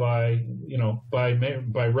by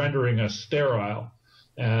rendering us sterile.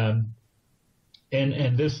 And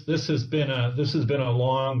this has been a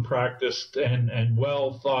long practiced and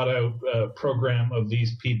well thought out program of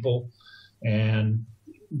these people. And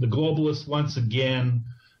the globalists, once again,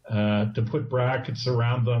 to put brackets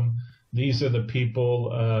around them, these are the people,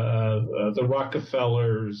 the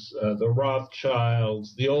Rockefellers, the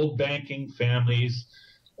Rothschilds, the old banking families,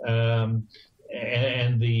 and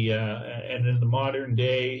in the modern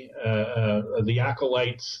day, the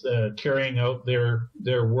acolytes carrying out their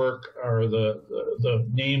work are the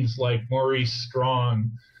names like Maurice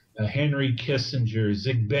Strong, Henry Kissinger,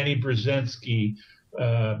 Zbigniew Brzezinski,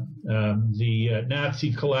 the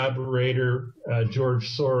Nazi collaborator George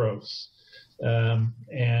Soros.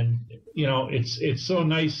 And it's so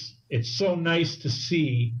nice to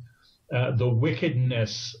see the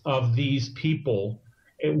wickedness of these people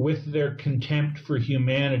with their contempt for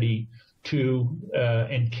humanity to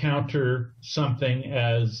encounter something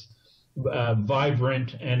as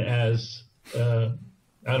vibrant and as I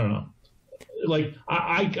don't know, like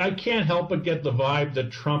I can't help but get the vibe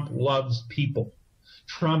that Trump loves people.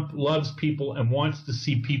 Trump loves people and wants to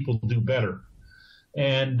see people do better.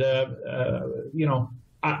 And,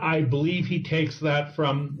 I believe he takes that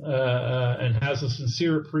from and has a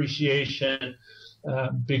sincere appreciation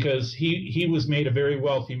because he was made a very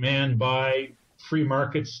wealthy man by free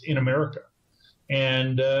markets in America.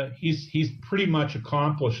 And he's pretty much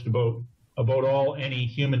accomplished about all any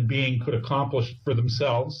human being could accomplish for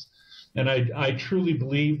themselves. And I truly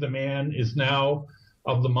believe the man is now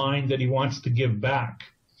of the mind that he wants to give back.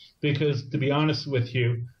 Because, to be honest with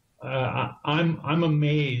you, I'm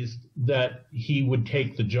amazed that he would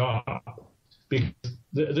take the job, because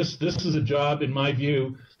this is a job, in my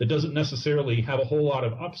view, that doesn't necessarily have a whole lot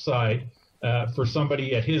of upside for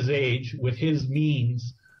somebody at his age with his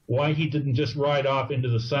means. Why he didn't just ride off into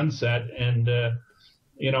the sunset? And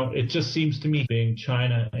it just seems to me being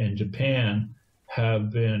China and Japan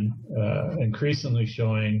have been increasingly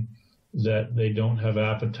showing that they don't have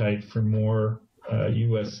appetite for more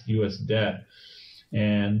U.S. debt.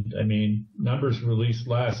 And I mean, numbers released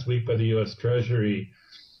last week by the U.S. Treasury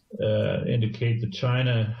indicate that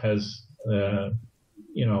China has,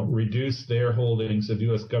 reduced their holdings of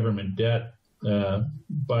U.S. government debt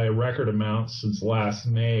by a record amount since last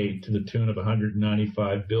May, to the tune of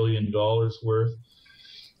 $195 billion worth.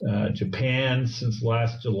 Japan, since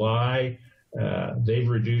last July, they've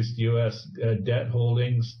reduced U.S. debt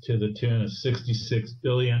holdings to the tune of $66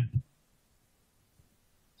 billion.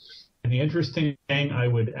 And the interesting thing I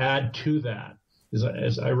would add to that is,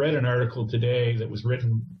 as I read an article today that was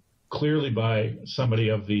written clearly by somebody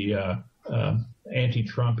of the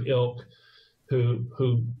anti-Trump ilk,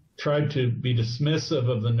 who tried to be dismissive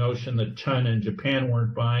of the notion that China and Japan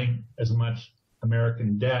weren't buying as much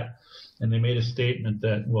American debt. and they made a statement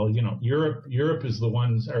that, well, Europe is the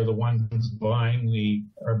ones buying the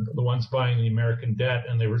American debt,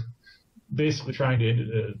 and they were basically trying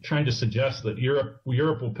to suggest that Europe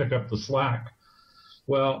will pick up the slack.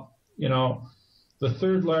 Well, the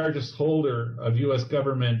third largest holder of U.S.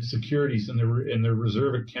 government securities in their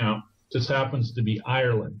reserve account just happens to be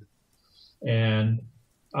Ireland, and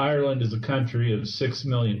Ireland is a country of 6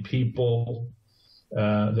 million people.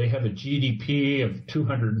 They have a GDP of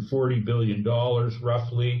 $240 billion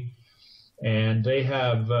roughly, and they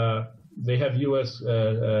have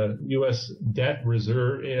U.S. debt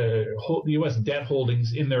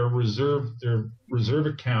holdings in their reserve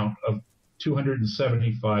account of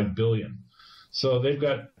 $275 billion. So they've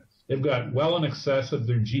got well in excess of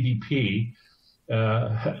their GDP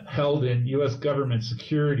held in U.S. government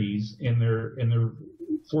securities in their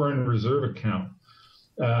foreign reserve account.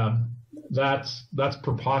 That's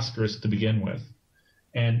preposterous to begin with,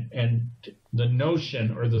 and the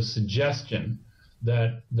notion or the suggestion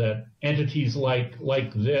that entities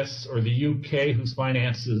like this, or the UK, whose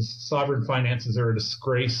sovereign finances are a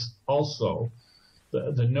disgrace also,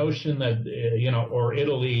 the notion that or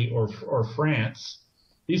Italy or France,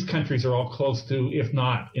 these countries are all close to, if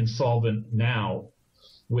not insolvent now,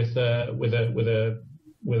 with a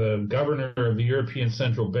governor of the European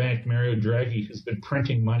Central Bank, Mario Draghi, who's been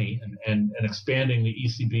printing money and expanding the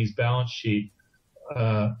ECB's balance sheet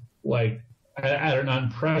like at an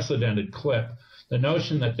unprecedented clip. The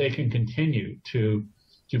notion that they can continue to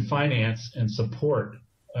finance and support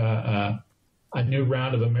a new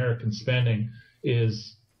round of American spending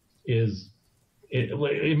is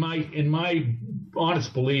in my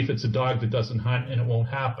honest belief, it's a dog that doesn't hunt, and it won't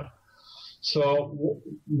happen. So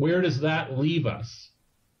where does that leave us?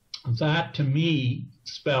 That, to me,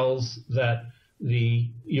 spells that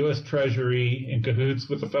the U.S. Treasury, in cahoots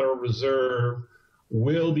with the Federal Reserve,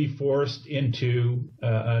 will be forced into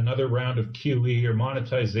another round of QE, or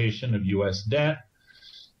monetization of U.S. debt,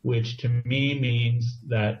 which to me means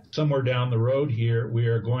that somewhere down the road here, we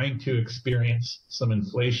are going to experience some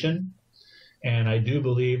inflation. And I do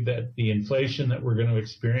believe that the inflation that we're going to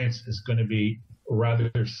experience is going to be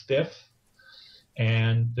rather stiff.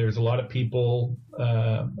 And there's a lot of people,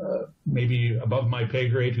 maybe above my pay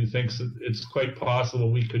grade, who thinks that it's quite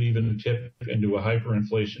possible we could even tip into a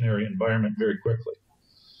hyperinflationary environment very quickly.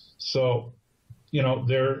 So,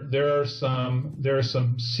 there are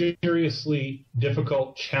some seriously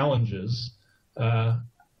difficult challenges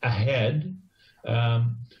ahead.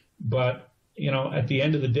 But at the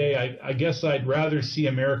end of the day, I guess I'd rather see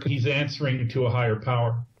America. He's answering to a higher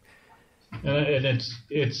power, and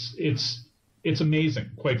it's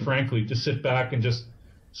amazing, quite frankly, to sit back and just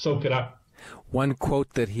soak it up. One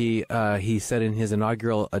quote that he said in his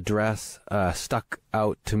inaugural address stuck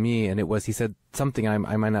out to me, and he said something, I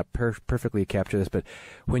might not perfectly capture this, but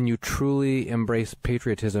when you truly embrace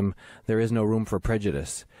patriotism, there is no room for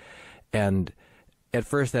prejudice. And at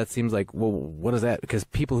first that seems like, well, what is that? Because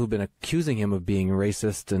people who've been accusing him of being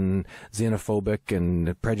racist and xenophobic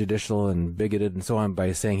and prejudicial and bigoted and so on,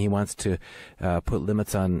 by saying he wants to put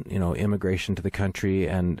limits on immigration to the country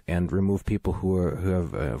and remove people who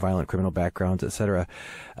have violent criminal backgrounds, etc.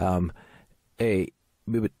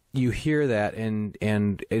 You hear that, and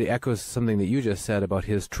it echoes something that you just said about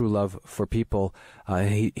his true love for people.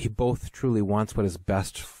 He both truly wants what is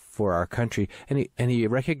best for our country, and he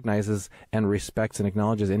recognizes and respects and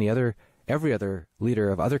acknowledges every other leader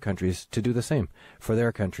of other countries to do the same for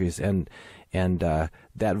their countries, and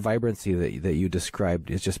that vibrancy that you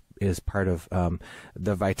described is part of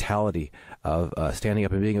the vitality of standing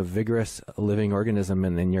up and being a vigorous living organism,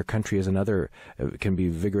 and then your country is another, can be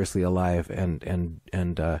vigorously alive and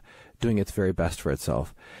doing its very best for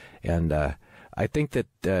itself. And I think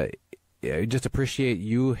that I just appreciate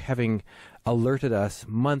you having alerted us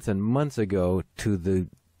months and months ago to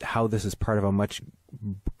how this is part of a much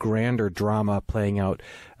grander drama playing out,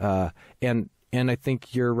 and I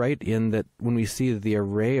think you're right in that when we see the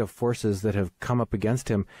array of forces that have come up against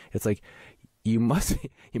him, it's like you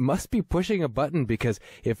must be pushing a button, because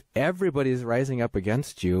if everybody's rising up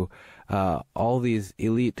against you, all these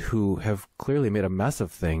elite who have clearly made a mess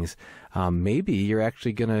of things, maybe you're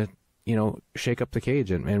actually gonna shake up the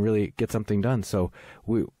cage and really get something done. So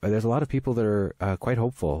there's a lot of people that are quite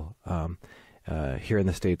hopeful here in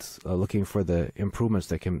the States, looking for the improvements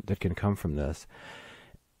that can come from this.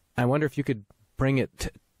 I wonder if you could bring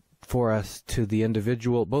it for us to the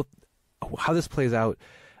individual, both how this plays out.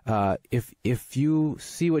 If you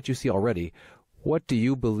see what you see already, what do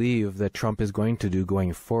you believe that Trump is going to do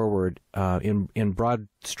going forward in broad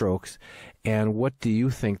strokes, and what do you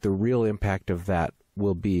think the real impact of that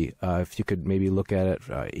will be. If you could maybe look at it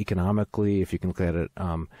economically, if you can look at it,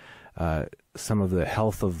 some of the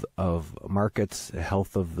health of markets,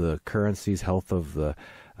 health of the currencies, health of the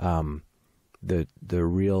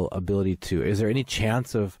real ability to. Is there any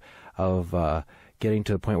chance of getting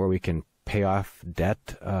to the point where we can pay off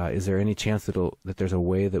debt? Is there any chance that there's a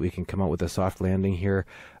way that we can come out with a soft landing here,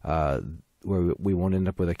 where we won't end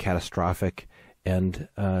up with a catastrophic end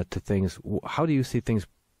to things? How do you see things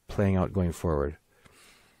playing out going forward?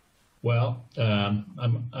 Well,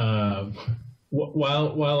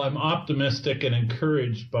 while I'm optimistic and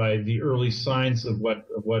encouraged by the early signs of what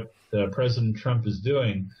President Trump is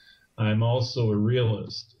doing, I'm also a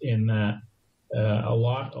realist in that a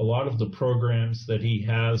lot of the programs that he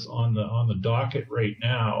has on the docket right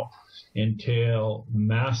now entail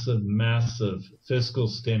massive fiscal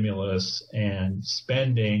stimulus and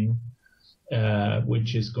spending,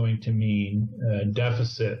 which is going to mean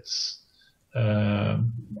deficits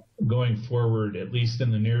going forward, at least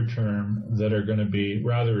in the near term, that are going to be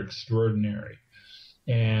rather extraordinary.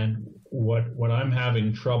 And what I'm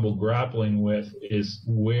having trouble grappling with is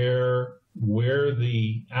where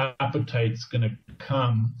the appetite's going to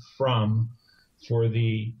come from for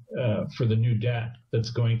the new debt that's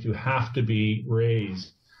going to have to be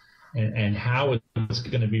raised, and how it's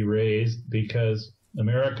going to be raised, because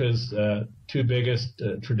America's two biggest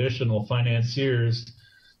traditional financiers,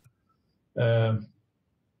 a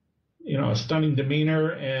stunning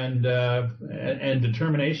demeanor and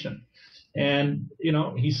determination. And,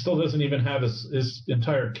 he still doesn't even have his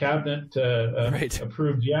entire cabinet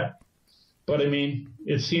approved yet. But I mean,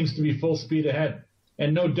 it seems to be full speed ahead.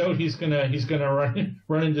 And no doubt he's gonna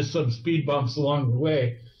run into some speed bumps along the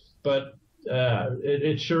way. But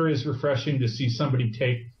it sure is refreshing to see somebody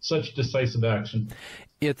take such decisive action.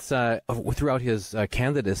 It's throughout his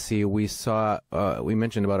candidacy, we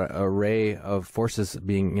mentioned about an array of forces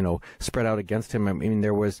being, spread out against him. I mean,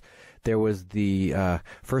 there was the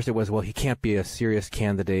first it was, well, he can't be a serious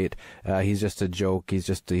candidate. He's just a joke. He's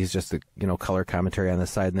just a color commentary on the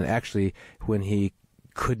side. And then actually, when he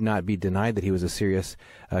could not be denied that he was a serious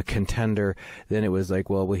contender, then it was like,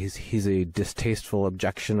 well, he's a distasteful,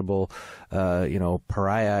 objectionable,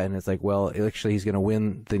 pariah. And it's like, well, actually, he's going to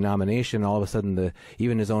win the nomination. All of a sudden,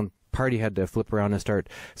 even his own party had to flip around and start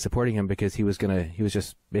supporting him, because he was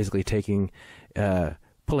just basically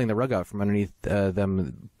pulling the rug out from underneath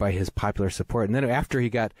them by his popular support. And then after he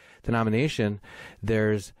got the nomination,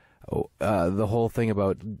 there's the whole thing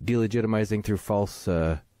about delegitimizing through false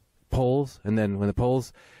polls. And then when the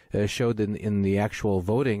polls showed in the actual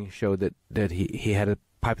voting showed that he had a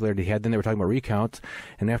popularity he had, then they were talking about recounts.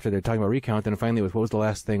 And after they're talking about recount, then finally what was the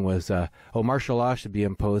last thing was, martial law should be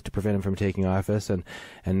imposed to prevent him from taking office. And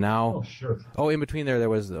now, in between there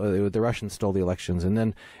was the Russians stole the elections.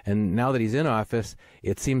 And now that he's in office,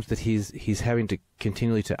 it seems that he's having to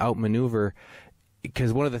continually to outmaneuver,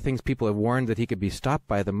 because one of the things people have warned that he could be stopped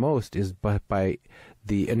by the most is by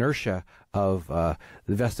the inertia of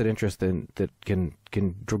the vested interest that can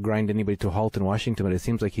grind anybody to a halt in Washington. But it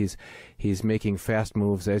seems like he's making fast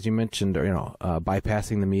moves, as you mentioned,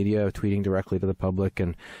 bypassing the media, tweeting directly to the public,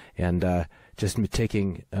 and just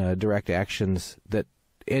taking direct actions that.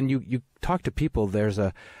 And you talk to people. There's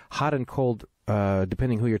a hot and cold,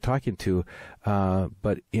 depending who you're talking to.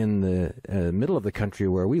 But in the middle of the country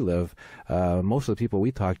where we live, most of the people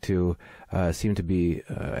we talk to seem to be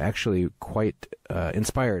actually quite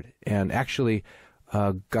inspired and actually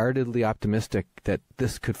guardedly optimistic that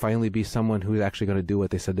this could finally be someone who's actually going to do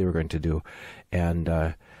what they said they were going to do. And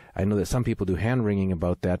I know that some people do hand-wringing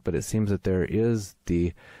about that, but it seems that there is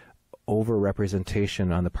the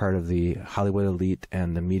over-representation on the part of the Hollywood elite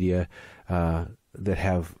and the media that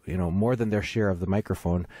have, more than their share of the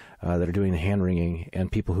microphone, that are doing the hand-wringing,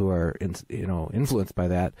 and people who are, influenced by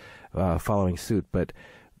that, following suit. But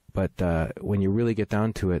when you really get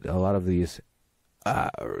down to it, a lot of these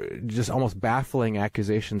just almost baffling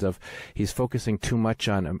accusations of he's focusing too much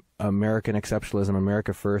on American exceptionalism,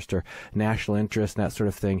 America first, or national interest, and that sort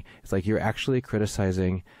of thing. It's like you're actually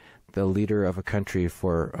criticizing the leader of a country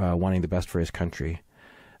for wanting the best for his country.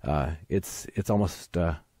 It's almost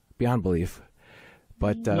beyond belief.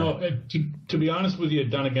 But no, to be honest with you,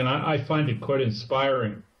 Dunnigan, I find it quite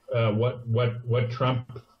inspiring what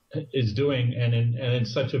Trump is doing, and in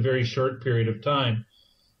such a very short period of time.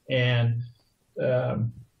 And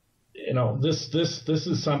this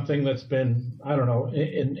is something that's been, I don't know,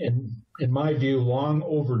 in my view, long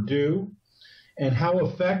overdue. And how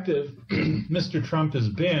effective Mr. Trump has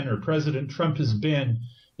been, or President Trump has been,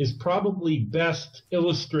 is probably best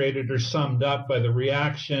illustrated or summed up by the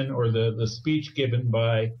reaction or the speech given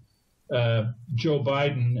by Joe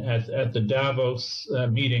Biden at the Davos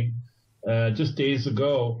meeting just days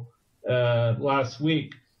ago, last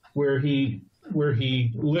week, where he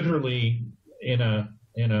literally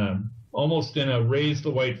almost in a raise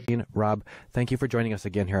the white. Rob, thank you for joining us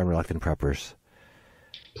again here on Reluctant Preppers.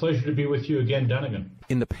 Pleasure to be with you again, Dunnigan.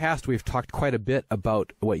 In the past, we've talked quite a bit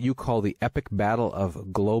about what you call the epic battle of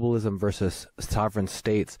globalism versus sovereign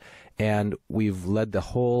states, and we've led the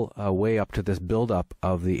whole way up to this buildup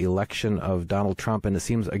of the election of Donald Trump, and it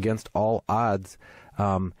seems against all odds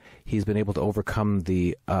he's been able to overcome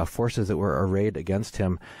the forces that were arrayed against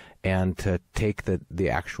him and to take the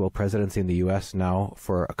actual presidency in the U.S. now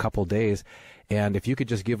for a couple days. And if you could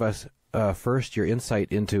just give us first your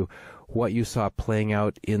insight into what you saw playing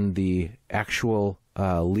out in the actual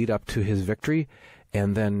lead up to his victory,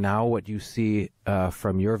 and then now what you see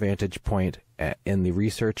from your vantage point in the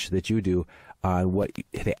research that you do on what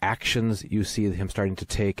the actions you see him starting to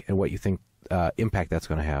take and what you think impact that's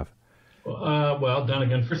going to have. Well,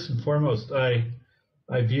 Dunnigan, first and foremost, I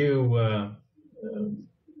view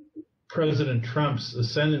President Trump's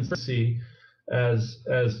ascendancy as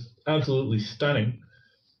absolutely stunning.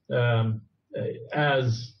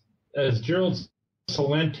 As Gerald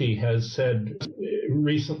Celente has said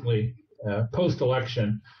recently,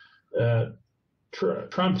 post-election,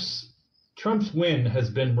 Trump's win has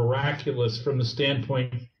been miraculous from the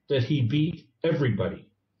standpoint that he beat everybody.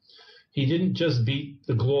 He didn't just beat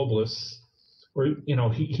the globalists, or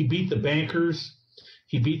he beat the bankers,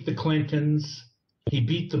 he beat the Clintons, he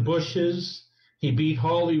beat the Bushes, he beat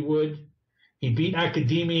Hollywood, he beat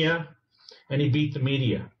academia, and he beat the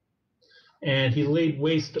media. And he laid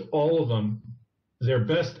waste to all of them, their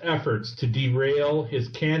best efforts to derail his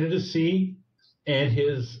candidacy and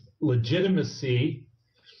his legitimacy.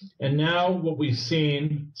 And now what we've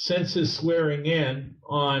seen since his swearing in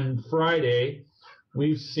on Friday,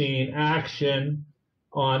 we've seen action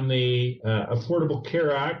on the Affordable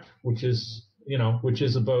Care Act, which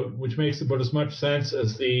makes about as much sense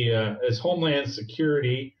as as Homeland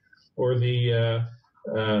Security or the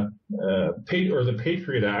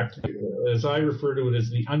Patriot Act, as I refer to it as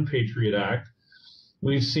the Unpatriot Act.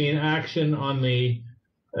 We've seen action on the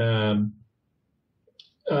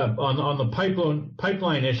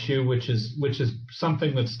pipeline issue, which is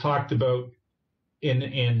something that's talked about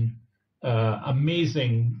in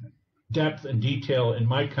amazing depth and detail in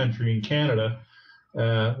my country, in Canada,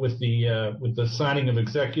 with the signing of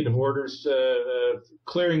executive orders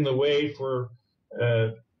clearing the way for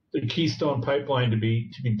the Keystone Pipeline to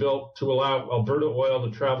be built to allow Alberta oil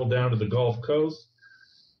to travel down to the Gulf Coast.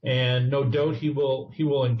 And no doubt he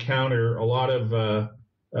will encounter a lot of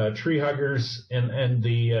tree huggers and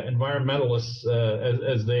the environmentalists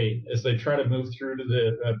as they try to move through to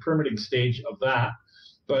the permitting stage of that.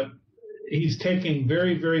 But he's taking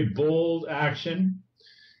very, very bold action.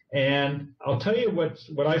 And I'll tell you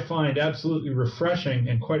what I find absolutely refreshing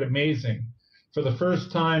and quite amazing. For the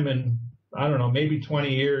first time in, I don't know, maybe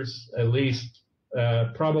 20 years at least,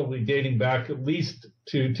 probably dating back at least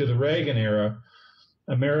to the Reagan era,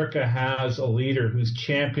 America has a leader who's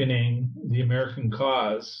championing the American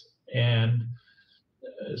cause and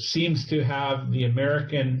seems to have the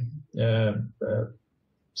American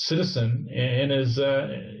citizen in his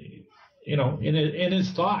in his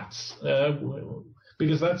thoughts,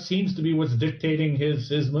 because that seems to be what's dictating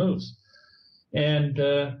his moves. And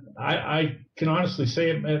I can honestly say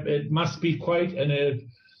it must be quite a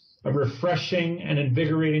refreshing and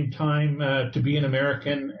invigorating time to be an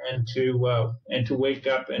American and to wake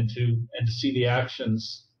up and to see the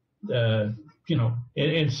actions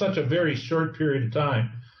in such a very short period of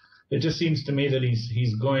time. It just seems to me that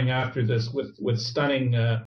he's going after this with stunning